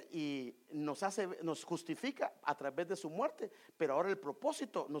viene Él y nos justifica a través de su muerte. Pero ahora el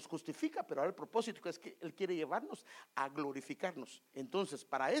propósito nos justifica, pero ahora el propósito es que Él quiere llevarnos a glorificarnos. Entonces,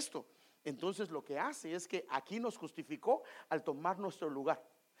 para esto, entonces lo que hace es que aquí nos justificó al tomar nuestro lugar.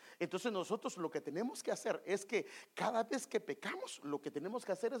 Entonces nosotros lo que tenemos que hacer es que cada vez que pecamos, lo que tenemos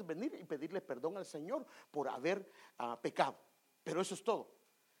que hacer es venir y pedirle perdón al Señor por haber pecado. Pero eso es todo.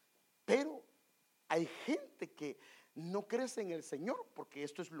 Pero hay gente que no crece en el Señor porque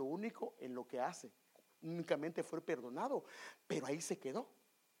esto es lo único en lo que hace. Únicamente fue perdonado, pero ahí se quedó.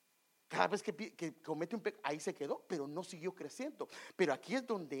 Cada vez que comete un pecado, ahí se quedó, pero no siguió creciendo. Pero aquí es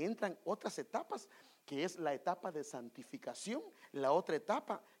donde entran otras etapas, que es la etapa de santificación. La otra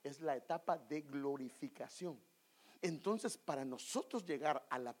etapa es la etapa de glorificación. Entonces, para nosotros llegar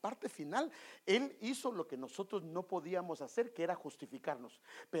a la parte final, Él hizo lo que nosotros no podíamos hacer, que era justificarnos.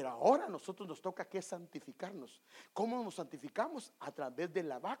 Pero ahora a nosotros nos toca que santificarnos. ¿Cómo nos santificamos? A través del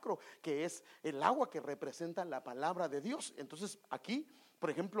lavacro, que es el agua que representa la palabra de Dios. Entonces, aquí, por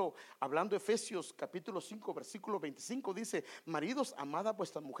ejemplo, hablando de Efesios capítulo 5 versículo 25, dice: maridos, amad a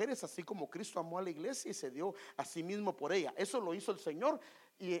vuestras mujeres así como Cristo amó a la iglesia y se dio a sí mismo por ella. Eso lo hizo el Señor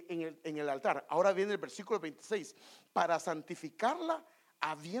y en el altar. Ahora viene el versículo 26: para santificarla,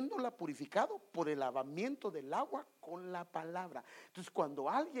 habiéndola purificado por el lavamiento del agua con la palabra. Entonces, cuando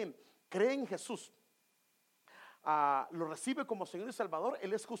alguien cree en Jesús, lo recibe como Señor y Salvador,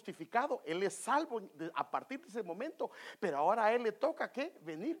 él es justificado, él es salvo a partir de ese momento. Pero ahora a él le toca ¿qué?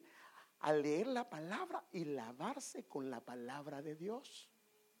 Venir a leer la palabra y lavarse con la palabra de Dios.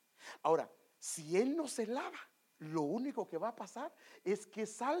 Ahora, si él no se lava, lo único que va a pasar es que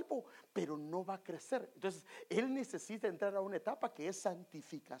es salvo, pero no va a crecer. Entonces, él necesita entrar a una etapa que es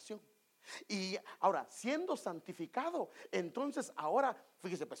santificación. Y ahora, siendo santificado, entonces ahora,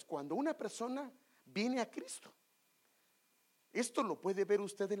 fíjese, pues cuando una persona viene a Cristo, esto lo puede ver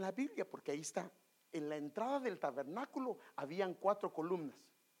usted en la Biblia, porque ahí está. En la entrada del tabernáculo habían 4 columnas.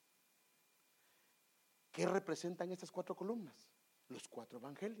 ¿Qué representan estas 4 columnas? Los 4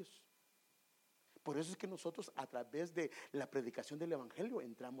 evangelios. Por eso es que nosotros, a través de la predicación del evangelio,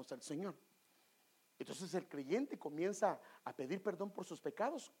 entramos al Señor. Entonces el creyente comienza a pedir perdón por sus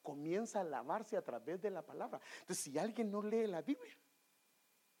pecados, comienza a lavarse a través de la palabra. Entonces, si alguien no lee la Biblia,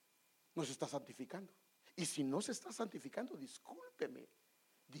 no se está santificando. Y si no se está santificando, discúlpeme,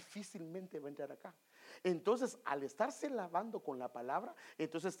 difícilmente va a entrar acá. Entonces, al estarse lavando con la palabra,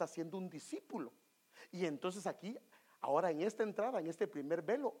 entonces está siendo un discípulo. Y entonces aquí, ahora en esta entrada, en este primer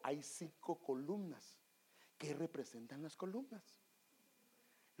velo, hay 5 columnas. ¿Qué representan las columnas?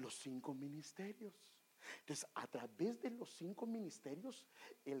 Los 5 ministerios. Entonces, a través de los 5 ministerios,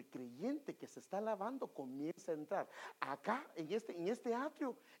 el creyente que se está lavando comienza a entrar. Acá, en este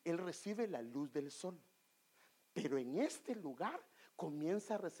atrio, él recibe la luz del sol. Pero en este lugar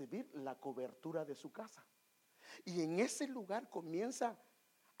comienza a recibir la cobertura de su casa. Y en ese lugar comienza,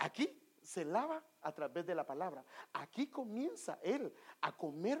 aquí se lava a través de la palabra. Aquí comienza él a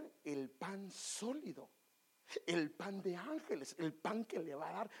comer el pan sólido, el pan de ángeles, el pan que le va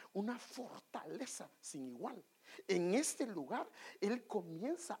a dar una fortaleza sin igual. En este lugar él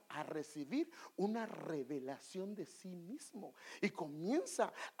comienza a recibir una revelación de sí mismo y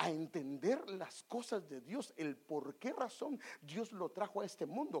comienza a entender las cosas de Dios, el por qué razón Dios lo trajo a este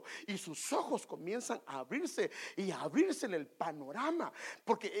mundo, y sus ojos comienzan a abrirse y a abrirse el panorama.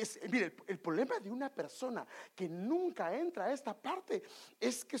 Porque mire, el problema de una persona que nunca entra a esta parte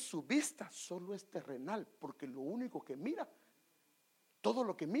es que su vista solo es terrenal, porque lo único que mira, todo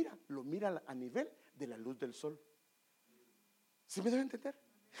lo que mira, lo mira a nivel de la luz del sol. ¿Sí me debe entender?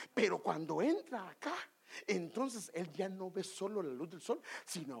 Pero cuando entra acá, entonces él ya no ve solo la luz del sol,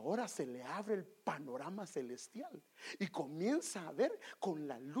 sino ahora se le abre el panorama celestial y comienza a ver con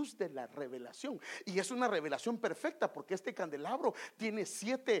la luz de la revelación. Y es una revelación perfecta, porque este candelabro tiene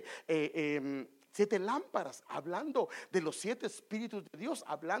 7 lámparas, hablando de los 7 espíritus de Dios,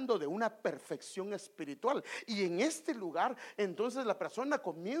 hablando de una perfección espiritual. Y en este lugar, entonces la persona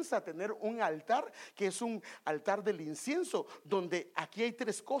comienza a tener un altar, que es un altar del incienso, donde aquí hay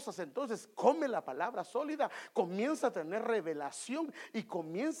 3 cosas. Entonces come la palabra sólida, comienza a tener revelación y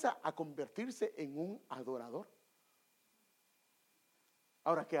comienza a convertirse en un adorador.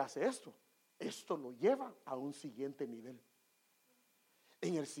 Ahora, ¿qué hace esto? Esto lo lleva a un siguiente nivel.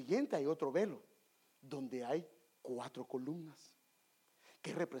 En el siguiente hay otro velo, donde hay 4 columnas.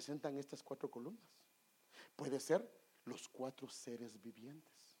 ¿Qué representan estas 4 columnas? Puede ser los 4 seres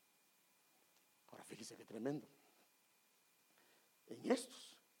vivientes. Ahora fíjese qué tremendo. En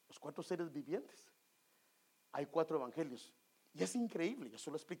estos, los 4 seres vivientes, hay 4 evangelios. Y es increíble, yo se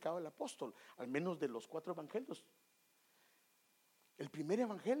lo he explicado el apóstol, al menos de los 4 evangelios. El primer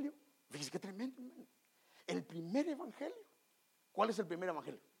evangelio, fíjese qué tremendo, hermano. El primer evangelio, ¿cuál es el primer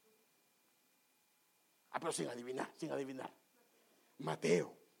evangelio? Pero sin adivinar.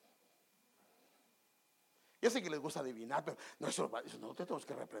 Mateo. Ya sé que les gusta adivinar, pero eso no tenemos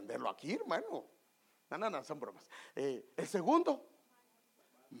que reprenderlo aquí, hermano. No, son bromas. El segundo,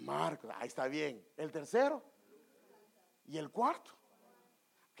 Marcos, ahí está bien. El tercero y el cuarto.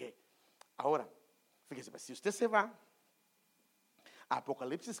 ¿Qué? Ahora, fíjese, pues, si usted se va a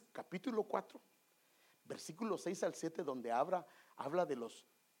Apocalipsis capítulo 4, versículo 6 al 7, donde habla de los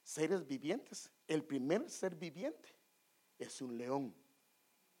seres vivientes. El primer ser viviente es un león.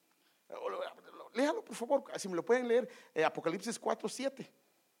 Léalo, por favor, si me lo pueden leer, Apocalipsis 4, 7.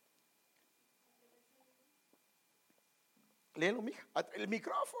 Léelo, mija. El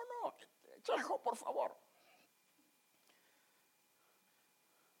micrófono, Chajo, por favor.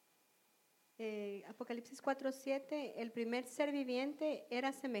 Apocalipsis 4:7, el primer ser viviente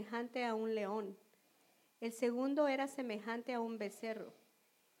era semejante a un león, el segundo era semejante a un becerro,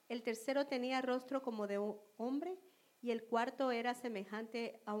 el tercero tenía rostro como de un hombre y el cuarto era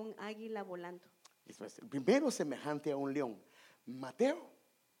semejante a un águila volando. El primero es semejante a un león. Mateo,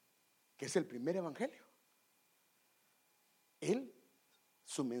 que es el primer evangelio,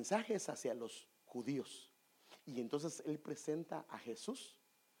 su mensaje es hacia los judíos, y entonces él presenta a Jesús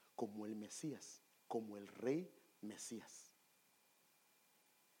como el Mesías, como el rey Mesías.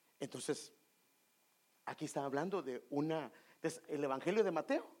 Entonces, aquí está hablando entonces, el evangelio de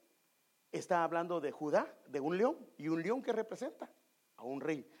Mateo está hablando de Judá, de un león, y un león que representa a un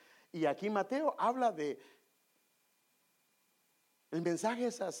rey. Y aquí Mateo habla el mensaje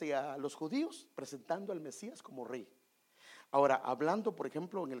es hacia los judíos, presentando al Mesías como rey. Ahora, hablando, por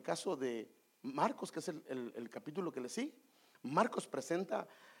ejemplo, en el caso de Marcos, que es el capítulo que le sigue, Marcos presenta,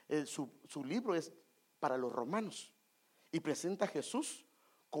 su libro es para los romanos, y presenta a Jesús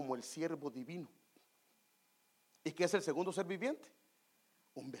como el siervo divino. ¿Y qué es el segundo ser viviente?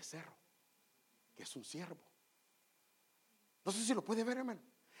 Un becerro, que es un siervo. No sé si lo puede ver, hermano.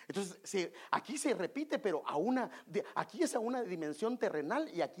 Entonces, aquí se repite, pero aquí es a una dimensión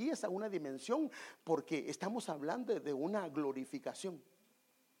terrenal, y aquí es a una dimensión, porque estamos hablando de una glorificación.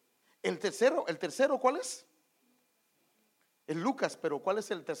 El tercero, ¿cuál es? Es Lucas, pero ¿cuál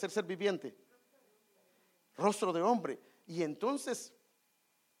es el tercer ser viviente? Rostro de hombre. Y entonces,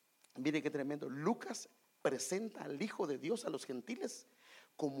 mire qué tremendo. Lucas presenta al Hijo de Dios a los gentiles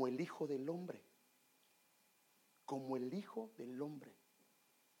como el Hijo del Hombre. Como el Hijo del Hombre.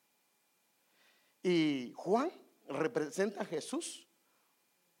 Y Juan representa a Jesús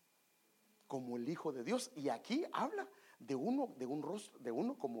como el Hijo de Dios. Y aquí habla de uno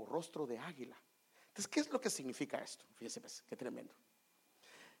como rostro de águila. Entonces, ¿qué es lo que significa esto? Fíjese, pues, qué tremendo.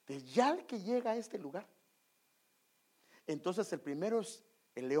 Entonces, ya el que llega a este lugar, entonces el primero es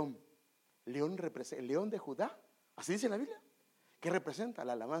el león. El león de Judá, así dice la Biblia, que representa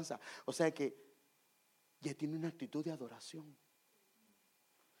la alabanza. O sea que ya tiene una actitud de adoración.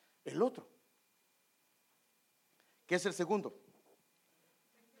 El otro, ¿qué es el segundo?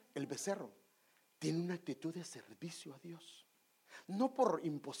 El becerro, tiene una actitud de servicio a Dios. No por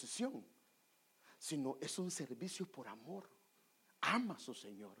imposición, sino es un servicio por amor. Ama a su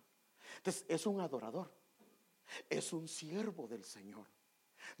Señor. Entonces es un adorador, es un siervo del Señor.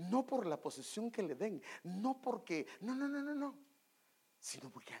 No por la posición que le den, no porque, no, sino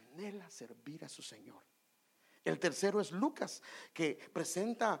porque anhela servir a su Señor. El tercero es Lucas, que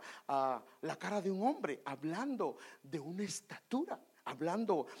presenta la cara de un hombre, hablando de una estatura,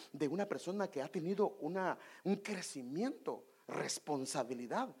 hablando de una persona que ha tenido un crecimiento,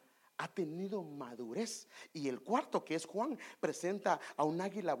 responsabilidad, ha tenido madurez. Y el cuarto, que es Juan, presenta a un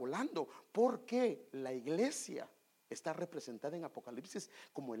águila volando, porque la iglesia está representada en Apocalipsis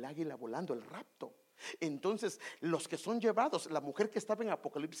como el águila volando, el rapto. Entonces, los que son llevados, la mujer que estaba en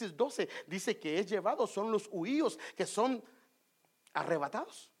Apocalipsis 12 dice que es llevado, son los huíos, que son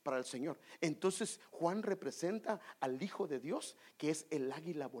arrebatados para el Señor. Entonces Juan representa al Hijo de Dios, que es el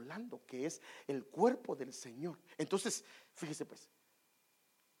águila volando, que es el cuerpo del Señor. Entonces, fíjese pues,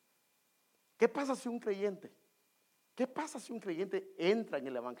 ¿qué pasa si un creyente entra en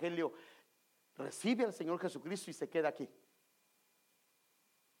el evangelio, recibe al Señor Jesucristo y se queda aquí?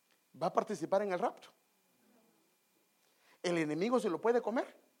 ¿Va a participar en el rapto? ¿El enemigo se lo puede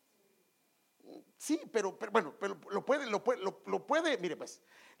comer? Sí, pero bueno, pero lo puede, mire pues,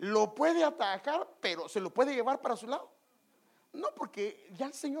 lo puede atacar, pero ¿se lo puede llevar para su lado? No, porque ya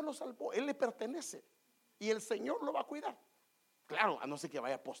el Señor lo salvó, Él le pertenece y el Señor lo va a cuidar. Claro, a no ser que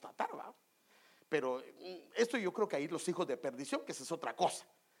vaya a apostatar, ¿va? Pero esto yo creo que ahí los hijos de perdición, que esa es otra cosa.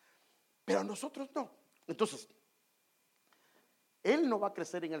 Pero a nosotros no. Entonces, él no va a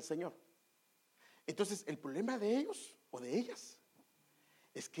crecer en el Señor. Entonces, el problema de ellos o de ellas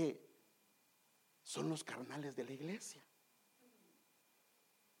es que son los carnales de la iglesia.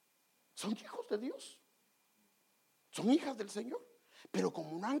 Son hijos de Dios, son hijas del Señor, pero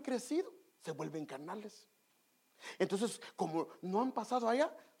como no han crecido, se vuelven carnales. Entonces, como no han pasado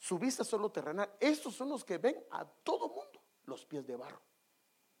allá, su vista es solo terrenal. Estos son los que ven a todo mundo los pies de barro.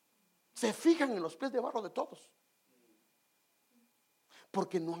 Se fijan en los pies de barro de todos,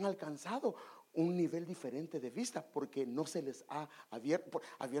 porque no han alcanzado un nivel diferente de vista, porque no se les ha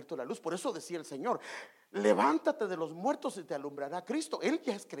abierto la luz. Por eso decía el Señor: levántate de los muertos y te alumbrará Cristo. Él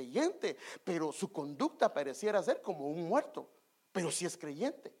ya es creyente, pero su conducta pareciera ser como un muerto, pero sí es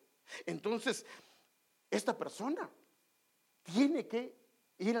creyente. Entonces esta persona tiene que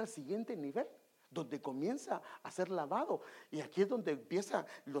ir al siguiente nivel, donde comienza a ser lavado. Y aquí es donde empiezan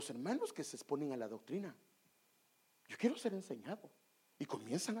los hermanos que se exponen a la doctrina. Yo quiero ser enseñado. Y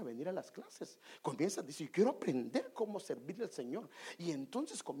comienzan a venir a las clases. Comienzan a decir: yo quiero aprender cómo servirle al Señor. Y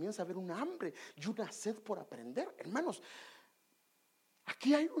entonces comienza a haber una hambre y una sed por aprender. Hermanos,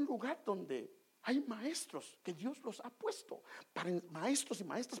 aquí hay un lugar donde hay maestros que Dios los ha puesto, maestros y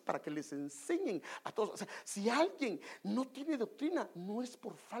maestras, para que les enseñen a todos. O sea, si alguien no tiene doctrina, no es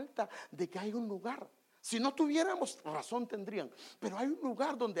por falta de que hay un lugar. Si no tuviéramos razón tendrían, pero hay un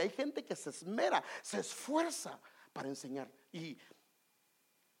lugar donde hay gente que se esmera, se esfuerza para enseñar. Y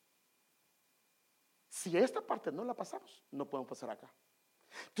si esta parte no la pasamos, no podemos pasar acá.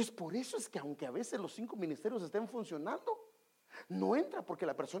 Entonces por eso es que aunque a veces los 5 ministerios estén funcionando, no entra, porque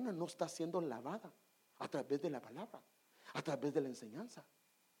la persona no está siendo lavada a través de la palabra, a través de la enseñanza.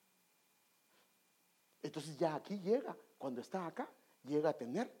 Entonces ya aquí llega, cuando está acá, llega a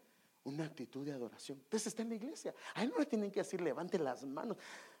tener una actitud de adoración. Entonces está en la iglesia, a él no le tienen que decir levante las manos.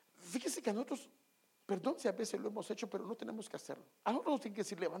 Fíjese que a nosotros, perdón si a veces lo hemos hecho, pero no tenemos que hacerlo. A nosotros no tienen que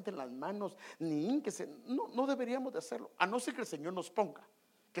decir levanten las manos, ni que no deberíamos de hacerlo, a no ser que el Señor nos ponga.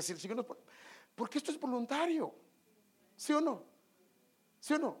 Que si el Señor nos ponga, porque esto es voluntario. ¿Sí o no?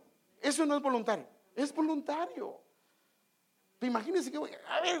 ¿Sí o no? Eso no es voluntario, es voluntario. Te imaginas que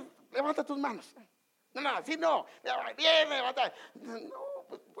a ver, levanta tus manos. No, así no. Bien, levanta. No,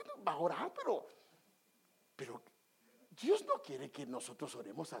 pues, bueno, va a orar, pero Dios no quiere que nosotros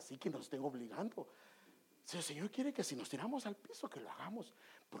oremos así, que nos estén obligando. Si el Señor quiere que si nos tiramos al piso, que lo hagamos,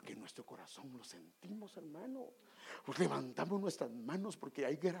 porque en nuestro corazón lo sentimos, hermano. Pues levantamos nuestras manos porque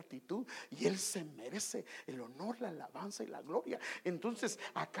hay gratitud y Él se merece el honor, la alabanza y la gloria. Entonces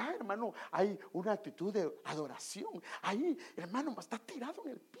acá, hermano, hay una actitud de adoración. Ahí, hermano, está tirado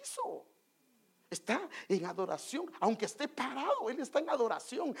en el piso. Está en adoración, aunque esté parado, él está en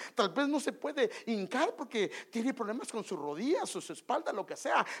adoración. Tal vez no se puede hincar porque tiene problemas con sus rodillas o su espalda, lo que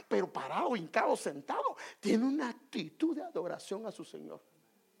sea, pero parado, hincado, sentado, tiene una actitud de adoración a su Señor,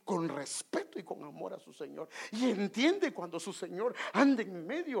 con respeto y con amor a su Señor. Y entiende cuando su Señor anda en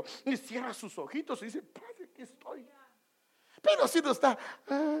medio y cierra sus ojitos y dice: Padre, aquí estoy. Pero si no está,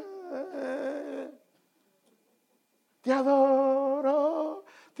 te adoro,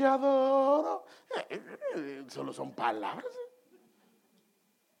 te adoro. Solo son palabras.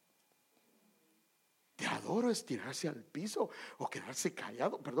 Te adoro es tirarse al piso o quedarse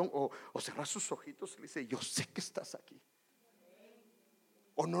callado, perdón, o cerrar sus ojitos y le dice: yo sé que estás aquí.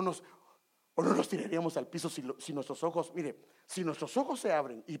 O no nos tiraríamos al piso si nuestros ojos, mire, si nuestros ojos se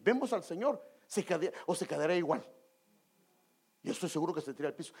abren y vemos al Señor, se quedará igual. Yo estoy seguro que se tira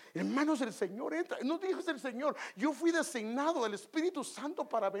al piso. Hermanos, el Señor entra. No dijo el Señor: yo fui designado del Espíritu Santo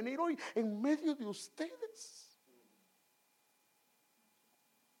para venir hoy en medio de ustedes.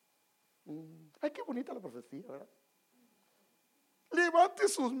 Ay, qué bonita la profecía, ¿verdad? Levante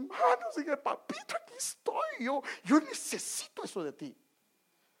sus manos y diga: papito, aquí estoy. Yo necesito eso de ti.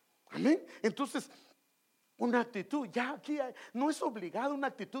 Amén. Entonces, una actitud, ya aquí no es obligado, una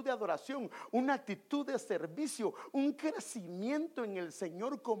actitud de adoración, una actitud de servicio, un crecimiento en el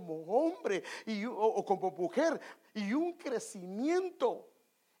Señor como hombre o como mujer, y un crecimiento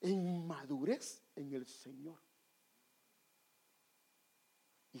en madurez en el Señor.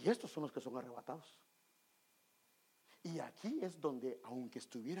 Y estos son los que son arrebatados. Y aquí es donde, aunque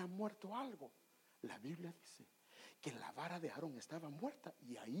estuviera muerto algo, la Biblia dice que la vara de Aarón estaba muerta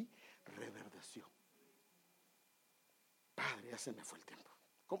y ahí reverdeció. Padre, ya se me fue el tiempo.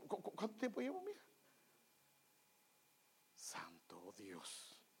 ¿Cuánto tiempo llevo, mija? Santo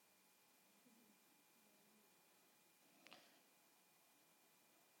Dios.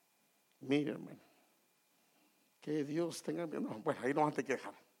 Mire, hermano, que Dios tenga. No, bueno, ahí no antes que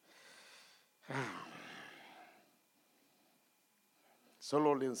dejar.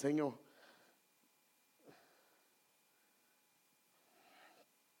 Solo le enseño.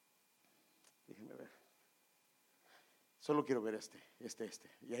 Déjenme ver. Solo quiero ver este.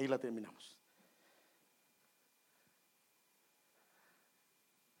 Y ahí la terminamos.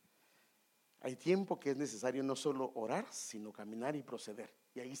 Hay tiempo que es necesario no solo orar, sino caminar y proceder.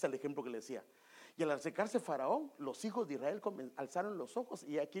 Y ahí está el ejemplo que le decía. Y al acercarse Faraón, los hijos de Israel alzaron los ojos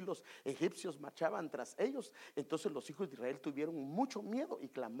y aquí los egipcios marchaban tras ellos. Entonces los hijos de Israel tuvieron mucho miedo y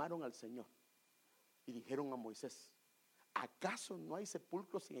clamaron al Señor. Y dijeron a Moisés: ¿acaso no hay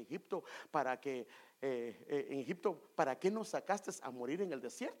sepulcros en Egipto para qué nos sacaste a morir en el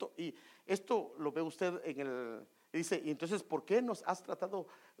desierto? Y esto lo ve usted en el, dice, y entonces ¿por qué nos has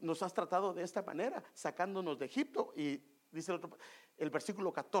tratado de esta manera, sacándonos de Egipto? Y dice el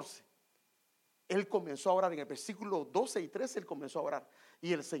versículo 14, él comenzó a orar. En el versículo 12 y 13 él comenzó a orar: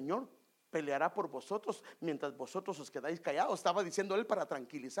 y el Señor peleará por vosotros mientras vosotros os quedáis callados. Estaba diciendo él para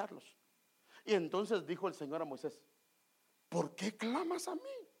tranquilizarlos. Y entonces dijo el Señor a Moisés: ¿por qué clamas a mí?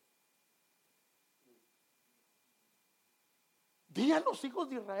 Di a los hijos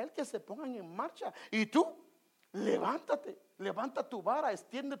de Israel que se pongan en marcha. Y tú, levántate, levanta tu vara,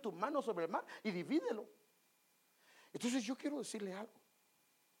 extiende tu mano sobre el mar y divídelo. Entonces yo quiero decirle algo.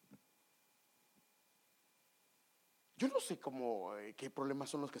 Yo no sé qué problemas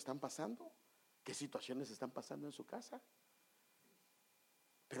son los que están pasando, qué situaciones están pasando en su casa,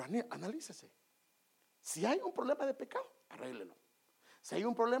 pero analícese. Si hay un problema de pecado, arréglelo. Si hay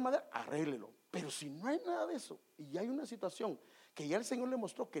un problema arréglelo. Pero si no hay nada de eso y hay una situación que ya el Señor le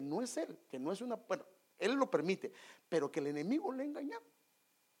mostró que no es él, que no es bueno, él lo permite, pero que el enemigo le engaña,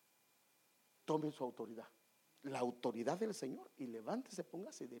 tome su autoridad, la autoridad del Señor, y levántese,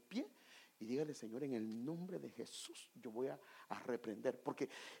 póngase de pie y dígale: Señor, en el nombre de Jesús yo voy a reprender. Porque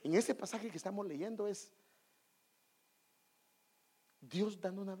en ese pasaje que estamos leyendo es Dios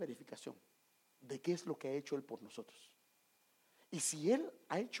dando una verificación de qué es lo que ha hecho él por nosotros. Y si él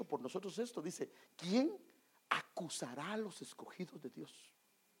ha hecho por nosotros esto, dice: ¿quién acusará a los escogidos de Dios?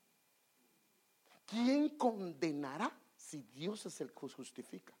 ¿Quién condenará si Dios es el que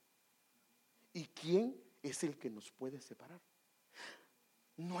justifica? ¿Y quién es el que nos puede separar?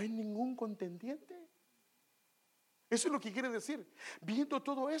 No hay ningún contendiente. Eso es lo que quiere decir. Viendo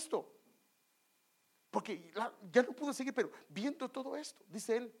todo esto, porque ya no pudo seguir, pero viendo todo esto,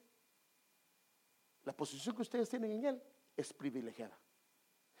 dice él, la posición que ustedes tienen en él es privilegiada.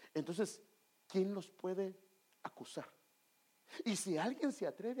 Entonces, ¿quién los puede acusar? Y si alguien se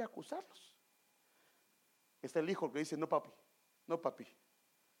atreve a acusarlos, está el hijo que dice: no papi, no papi,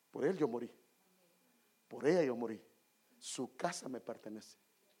 por él yo morí, por ella yo morí, su casa me pertenece.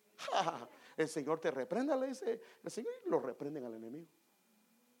 El Señor te reprenda, le dice el Señor, y lo reprenden al enemigo.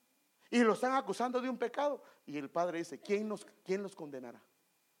 Y lo están acusando de un pecado, y el Padre dice: ¿quién los condenará?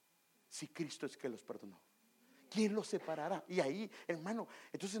 Si Cristo es que los perdonó, ¿quién los separará? Y ahí, hermano,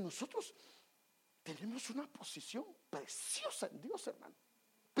 entonces nosotros tenemos una posición preciosa en Dios, hermano,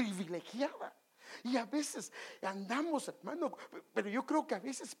 privilegiada. Y a veces andamos, hermano, pero yo creo que a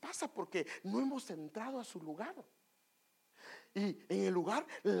veces pasa porque no hemos entrado a su lugar. Y en el lugar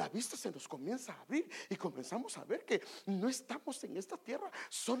la vista se nos comienza a abrir y comenzamos a ver que no estamos en esta tierra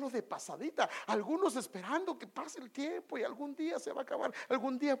solo de pasadita, algunos esperando que pase el tiempo y algún día se va a acabar,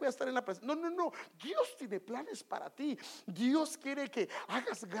 algún día voy a estar en la presencia. No, Dios tiene planes para ti. Dios quiere que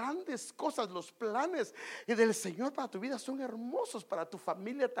hagas grandes cosas. Los planes del Señor para tu vida son hermosos, para tu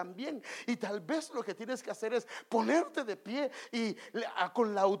familia también. Y tal vez lo que tienes que hacer es ponerte de pie y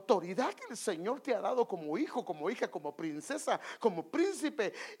con la autoridad que el Señor te ha dado como hijo, como hija, como princesa, como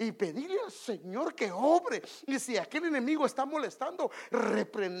príncipe, y pedirle al Señor que obre. Y si aquel enemigo está molestando,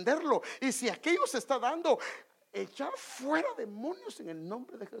 reprenderlo. Y si aquello se está dando, echar fuera demonios en el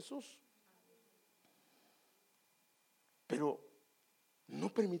nombre de Jesús. Pero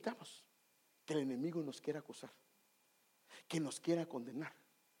no permitamos que el enemigo nos quiera acusar, que nos quiera condenar,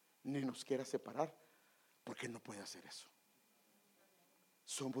 ni nos quiera separar, porque no puede hacer eso.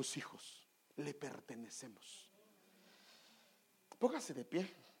 Somos hijos, le pertenecemos. Póngase de pie.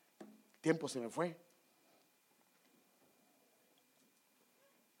 Tiempo se me fue.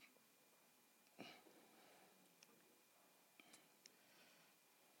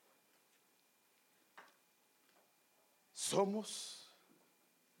 Somos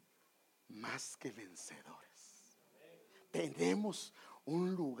más que vencedores. Tenemos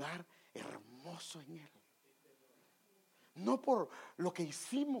un lugar hermoso en Él. No por lo que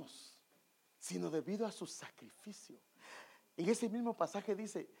hicimos, sino debido a su sacrificio. En ese mismo pasaje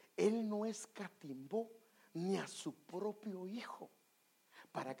dice: Él no escatimó ni a su propio Hijo,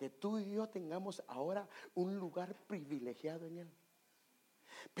 para que tú y yo tengamos ahora un lugar privilegiado en Él.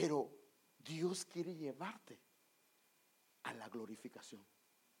 Pero Dios quiere llevarte a la glorificación.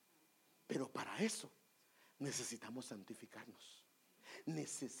 Pero para eso necesitamos santificarnos.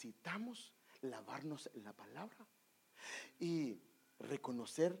 Necesitamos lavarnos en la palabra y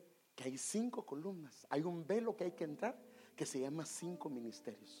reconocer que hay 5 columnas. Hay un velo que hay que entrar que se llama 5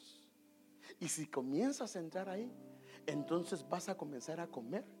 ministerios. Y si comienzas a entrar ahí, entonces vas a comenzar a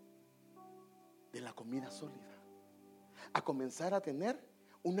comer de la comida sólida, a comenzar a tener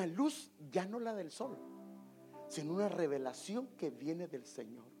una luz, ya no la del sol, sino una revelación que viene del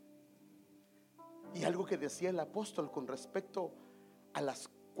Señor. Y algo que decía el apóstol con respecto a las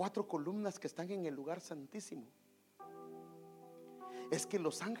 4 columnas que están en el lugar santísimo, es que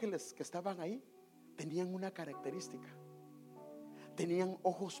los ángeles que estaban ahí tenían una característica: tenían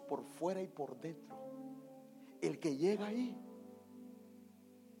ojos por fuera y por dentro. El que llega ahí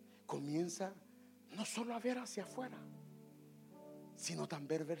comienza no solo a ver hacia afuera, sino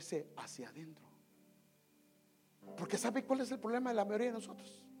también verse hacia adentro. Porque ¿sabe cuál es el problema de la mayoría de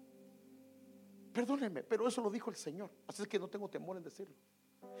nosotros? Perdóneme, pero eso lo dijo el Señor, así es que no tengo temor en decirlo.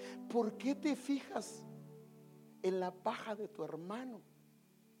 ¿Por qué te fijas en la paja de tu hermano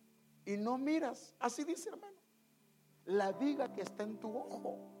y no miras, así dice, hermano, la viga que está en tu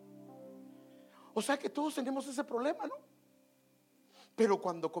ojo? O sea que todos tenemos ese problema, ¿no? Pero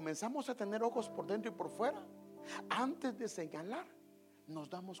cuando comenzamos a tener ojos por dentro y por fuera, antes de señalar, nos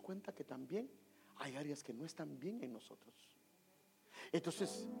damos cuenta que también hay áreas que no están bien en nosotros.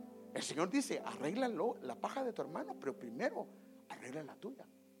 Entonces el Señor dice: arréglalo, la paja de tu hermano, pero primero arregla la tuya.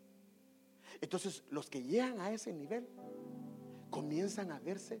 Entonces los que llegan a ese nivel comienzan a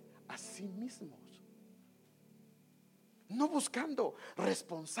verse a sí mismos, no buscando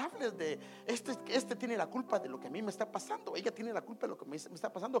responsables de este tiene la culpa de lo que a mí me está pasando, ella tiene la culpa de lo que me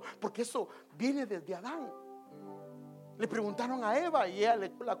está pasando, porque eso viene desde Adán. Le preguntaron a Eva y ella le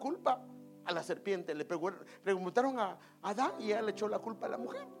echó la culpa a la serpiente. Le preguntaron a Adán y ella le echó la culpa a la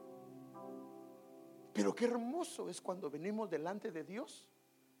mujer. Pero qué hermoso es cuando venimos delante de Dios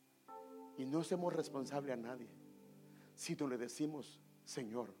y no hacemos responsable a nadie, sino le decimos: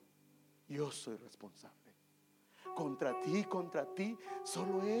 Señor, yo soy responsable. Contra ti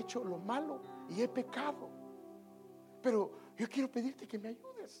solo he hecho lo malo y he pecado, pero yo quiero pedirte que me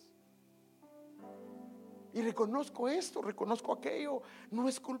ayudes. Y reconozco esto, reconozco aquello. No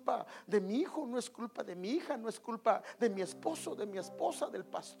es culpa de mi hijo, no es culpa de mi hija, no es culpa de mi esposo, de mi esposa, del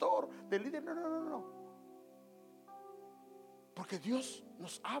pastor, del líder. No. Porque Dios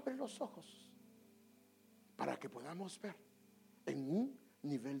nos abre los ojos para que podamos ver en un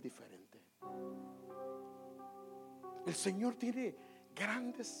nivel diferente. El Señor tiene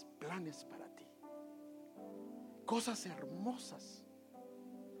grandes planes para ti, cosas hermosas,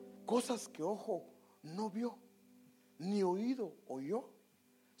 cosas que ojo no vio, ni oído oyó,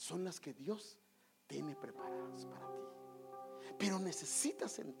 son las que Dios tiene preparadas para ti. Pero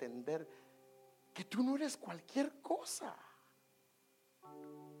necesitas entender que tú no eres cualquier cosa.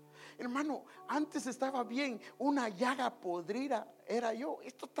 Hermano, antes estaba bien, una llaga podrida era yo.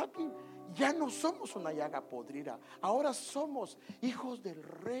 Esto está bien. Ya no somos una llaga podrida, ahora somos hijos del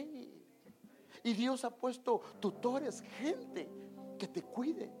Rey. Y Dios ha puesto tutores, gente que te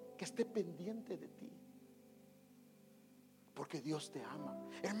cuide, que esté pendiente de ti, porque Dios te ama.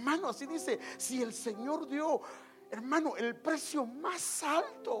 Hermano, así dice: si el Señor dio, hermano, el precio más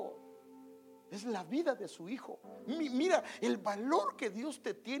alto es la vida de su hijo. Mira el valor que Dios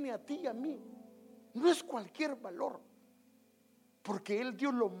te tiene a ti y a mí. No es cualquier valor, porque Él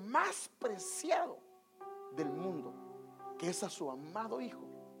dio lo más preciado del mundo, que es a su amado hijo.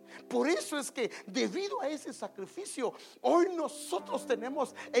 Por eso es que debido a ese sacrificio, hoy nosotros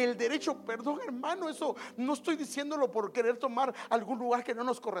tenemos el derecho. Perdón, hermano, eso no estoy diciéndolo por querer tomar algún lugar que no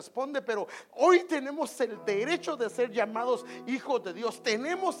nos corresponde, pero hoy tenemos el derecho de ser llamados hijos de Dios.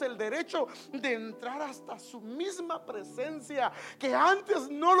 Tenemos el derecho de entrar hasta su misma presencia, que antes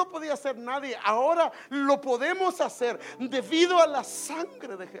no lo podía hacer nadie. Ahora lo podemos hacer debido a la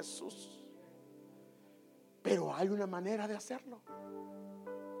sangre de Jesús. Pero hay una manera de hacerlo.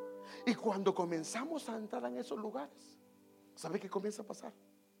 Y cuando comenzamos a entrar en esos lugares, ¿sabe qué comienza a pasar?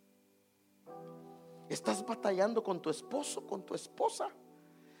 Estás batallando con tu esposo, con tu esposa.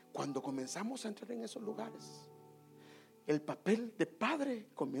 Cuando comenzamos a entrar en esos lugares, el papel de padre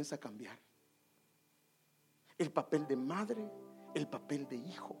comienza a cambiar, el papel de madre, el papel de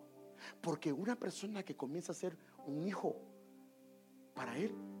hijo. Porque una persona que comienza a ser un hijo para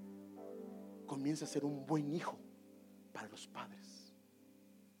él, comienza a ser un buen hijo para los padres,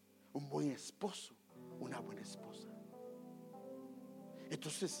 un buen esposo, una buena esposa.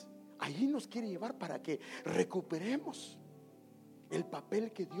 Entonces ahí nos quiere llevar para que recuperemos el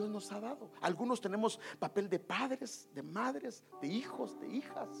papel que Dios nos ha dado. Algunos tenemos papel de padres, de madres, de hijos, de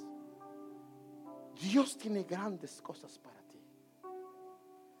hijas. Dios tiene grandes cosas para ti.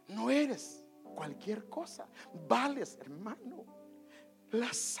 No eres cualquier cosa. Vales, hermano.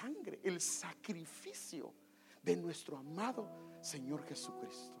 La sangre, el sacrificio de nuestro amado Señor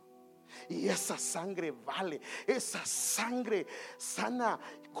Jesucristo. Y esa sangre vale, esa sangre sana,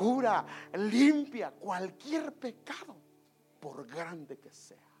 cura, limpia cualquier pecado, por grande que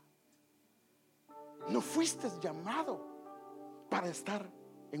sea. No fuiste llamado para estar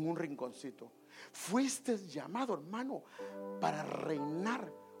en un rinconcito. Fuiste llamado, hermano, para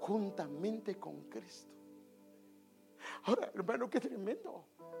reinar juntamente con Cristo. Ahora, hermano, qué tremendo.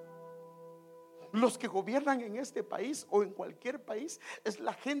 Los que gobiernan en este país o en cualquier país es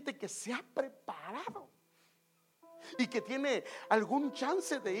la gente que se ha preparado y que tiene algún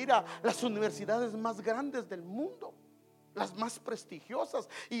chance de ir a las universidades más grandes del mundo, las más prestigiosas,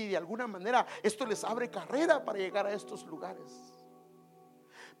 y de alguna manera esto les abre carrera para llegar a estos lugares.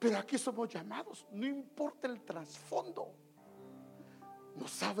 Pero aquí somos llamados, no importa el trasfondo,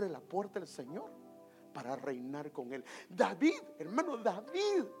 nos abre la puerta el Señor para reinar con Él. David, hermano,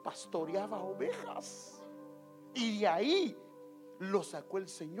 David pastoreaba ovejas y de ahí lo sacó el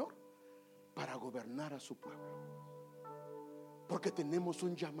Señor para gobernar a su pueblo, porque tenemos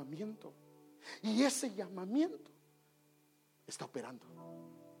un llamamiento y ese llamamiento está operando,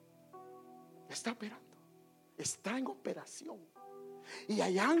 está en operación, y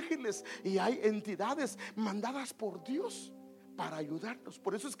hay ángeles y hay entidades mandadas por Dios para ayudarnos.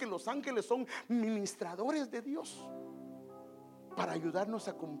 Por eso es que los ángeles son ministradores de Dios, para ayudarnos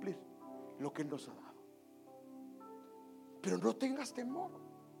a cumplir lo que Él nos ha dado. Pero no tengas temor,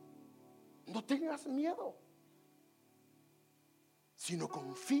 no tengas miedo, sino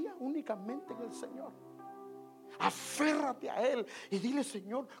confía únicamente en el Señor. Aférrate a Él y dile: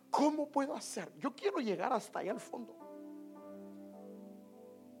 Señor, ¿cómo puedo hacer? Yo quiero llegar hasta allá al fondo.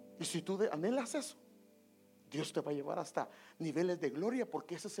 Y si tú anhelas eso, Dios te va a llevar hasta niveles de gloria,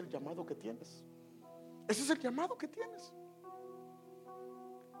 porque ese es el llamado que tienes. Ese es el llamado que tienes.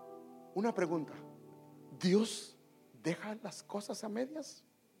 Una pregunta: ¿Dios deja las cosas a medias?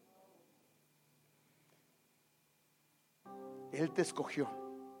 Él te escogió,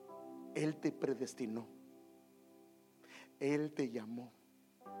 Él te predestinó, Él te llamó.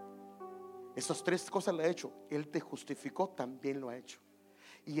 Esas tres cosas lo ha hecho. Él te justificó, también lo ha hecho.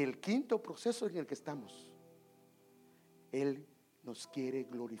 Y el quinto proceso en el que estamos, Él nos quiere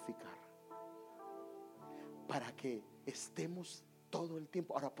glorificar, para que estemos todo el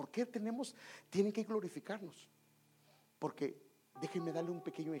tiempo. Ahora, ¿por qué tienen que glorificarnos? Porque déjenme darle un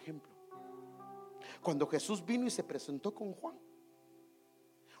pequeño ejemplo. Cuando Jesús vino y se presentó con Juan,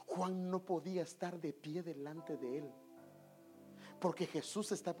 Juan no podía estar de pie delante de él, porque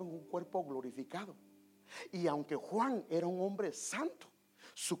Jesús estaba en un cuerpo glorificado. Y aunque Juan era un hombre santo,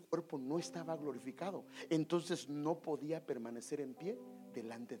 su cuerpo no estaba glorificado, entonces no podía permanecer en pie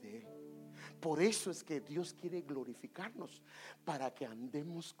delante de él. Por eso es que Dios quiere glorificarnos, para que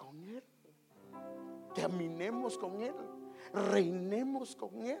andemos con Él, caminemos con Él, reinemos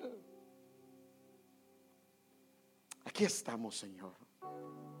con Él. Aquí estamos, Señor.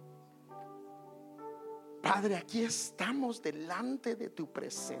 Padre, aquí estamos delante de tu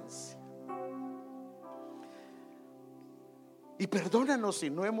presencia. Y perdónanos si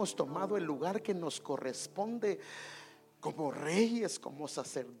no hemos tomado el lugar que nos corresponde, como reyes, como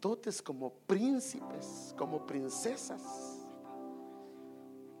sacerdotes, como príncipes, como princesas.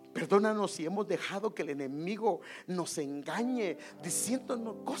 Perdónanos si hemos dejado que el enemigo nos engañe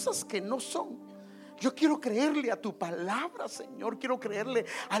diciéndonos cosas que no son. Yo quiero creerle a tu palabra, Señor. Quiero creerle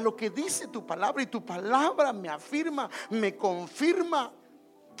a lo que dice tu palabra, y tu palabra me afirma, me confirma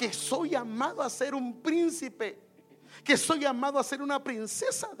que soy llamado a ser un príncipe, que soy llamado a ser una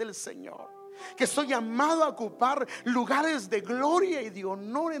princesa del Señor, que soy llamado a ocupar lugares de gloria y de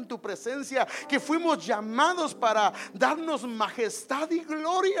honor en tu presencia, que fuimos llamados para darnos majestad y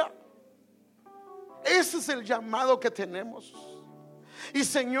gloria. Ese es el llamado que tenemos. Y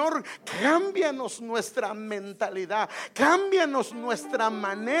Señor, cámbianos nuestra mentalidad, cámbianos nuestra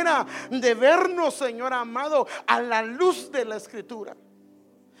manera de vernos, Señor amado, a la luz de la Escritura.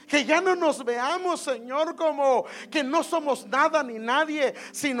 Que ya no nos veamos, Señor, como que no somos nada ni nadie,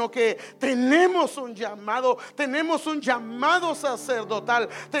 sino que tenemos un llamado sacerdotal,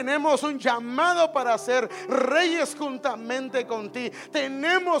 tenemos un llamado para ser reyes juntamente contigo.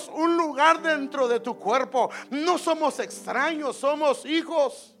 Tenemos un lugar dentro de tu cuerpo. No somos extraños, somos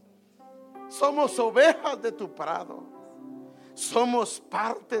hijos, somos ovejas de tu prado, somos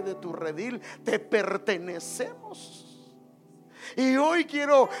parte de tu redil, te pertenecemos. Y hoy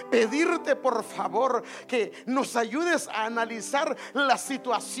quiero pedirte, por favor, que nos ayudes a analizar las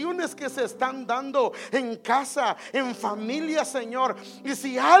situaciones que se están dando en casa, en familia, Señor. Y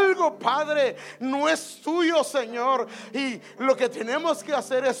si algo, Padre, no es tuyo, Señor, y lo que tenemos que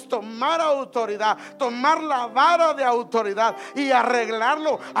hacer es tomar autoridad, tomar la vara de autoridad y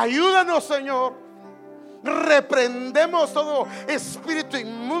arreglarlo. Ayúdanos, Señor. Reprendemos todo espíritu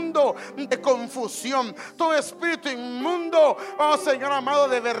inmundo de confusión, todo espíritu inmundo, oh Señor amado,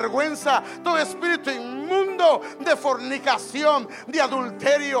 de vergüenza, todo espíritu inmundo de fornicación, de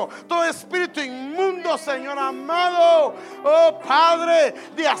adulterio, todo espíritu inmundo, Señor amado, oh Padre,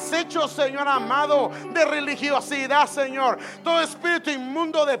 de acecho, Señor amado, de religiosidad, Señor, todo espíritu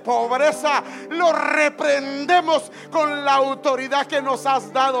inmundo de pobreza, lo reprendemos con la autoridad que nos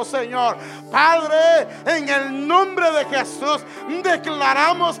has dado, Señor. Padre, en el nombre de Jesús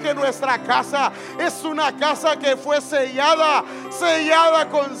declaramos que nuestra casa es una casa que fue sellada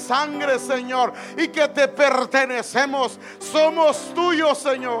con sangre, Señor, y que te pertenecemos. Somos tuyos,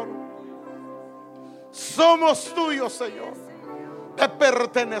 Señor. Somos tuyos, Señor. Te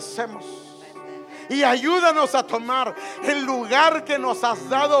pertenecemos. Y ayúdanos a tomar el lugar que nos has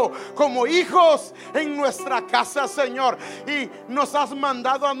dado como hijos en nuestra casa, Señor. Y nos has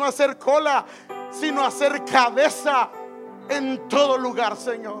mandado a no hacer cola, sino a ser cabeza en todo lugar,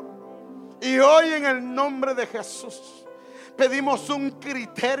 Señor. Y hoy, en el nombre de Jesús, pedimos un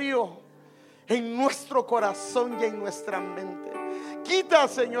criterio en nuestro corazón y en nuestra mente. Quita,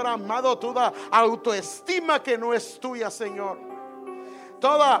 Señor amado, toda autoestima que no es tuya, Señor.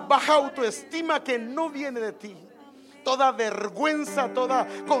 Toda baja autoestima que no viene de ti. Toda vergüenza, toda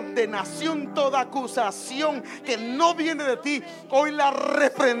condenación, toda acusación que no viene de ti, hoy la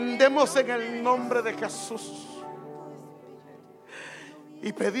reprendemos en el nombre de Jesús.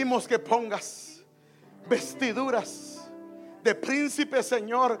 Y pedimos que pongas vestiduras de príncipe,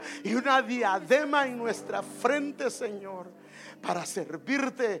 Señor, y una diadema en nuestra frente, Señor, para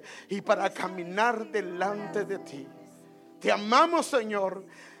servirte y para caminar delante de ti. Te amamos, Señor,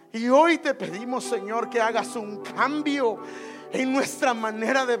 y hoy te pedimos, Señor, que hagas un cambio en nuestra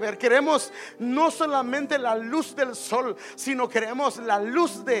manera de ver. Queremos no solamente la luz del sol, sino queremos la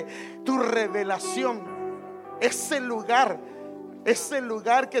luz de tu revelación. Ese lugar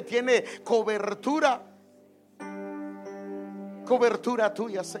que tiene cobertura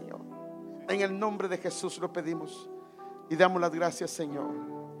tuya, Señor. En el nombre de Jesús lo pedimos y damos las gracias, Señor.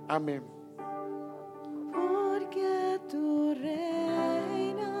 Amén. Tú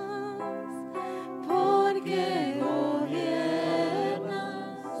reinas, porque gobiernas,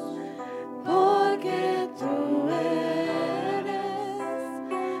 porque tú eres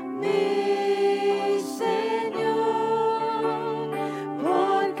mi Señor,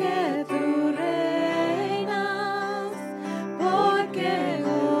 porque tú reinas, porque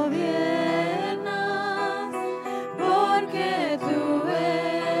gobiernas, porque tú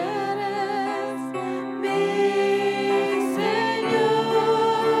eres mi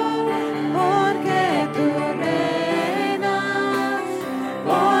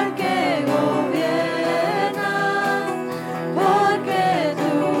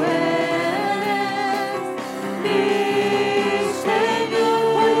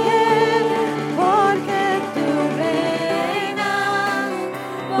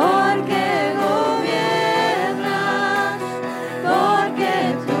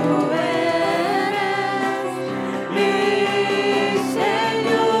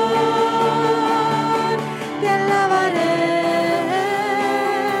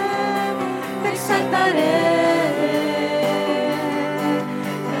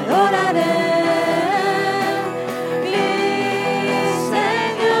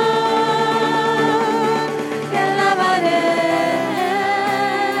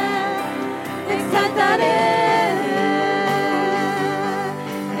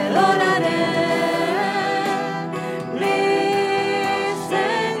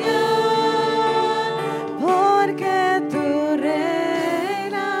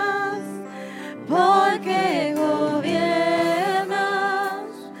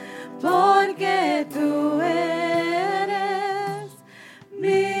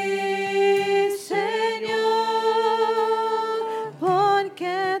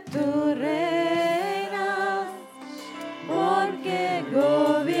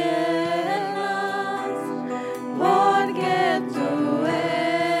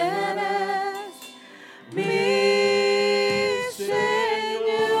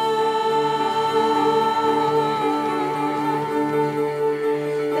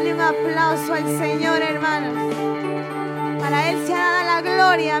aplauso al Señor, hermanos. Para Él se ha dado la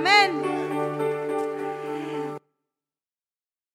gloria, amén.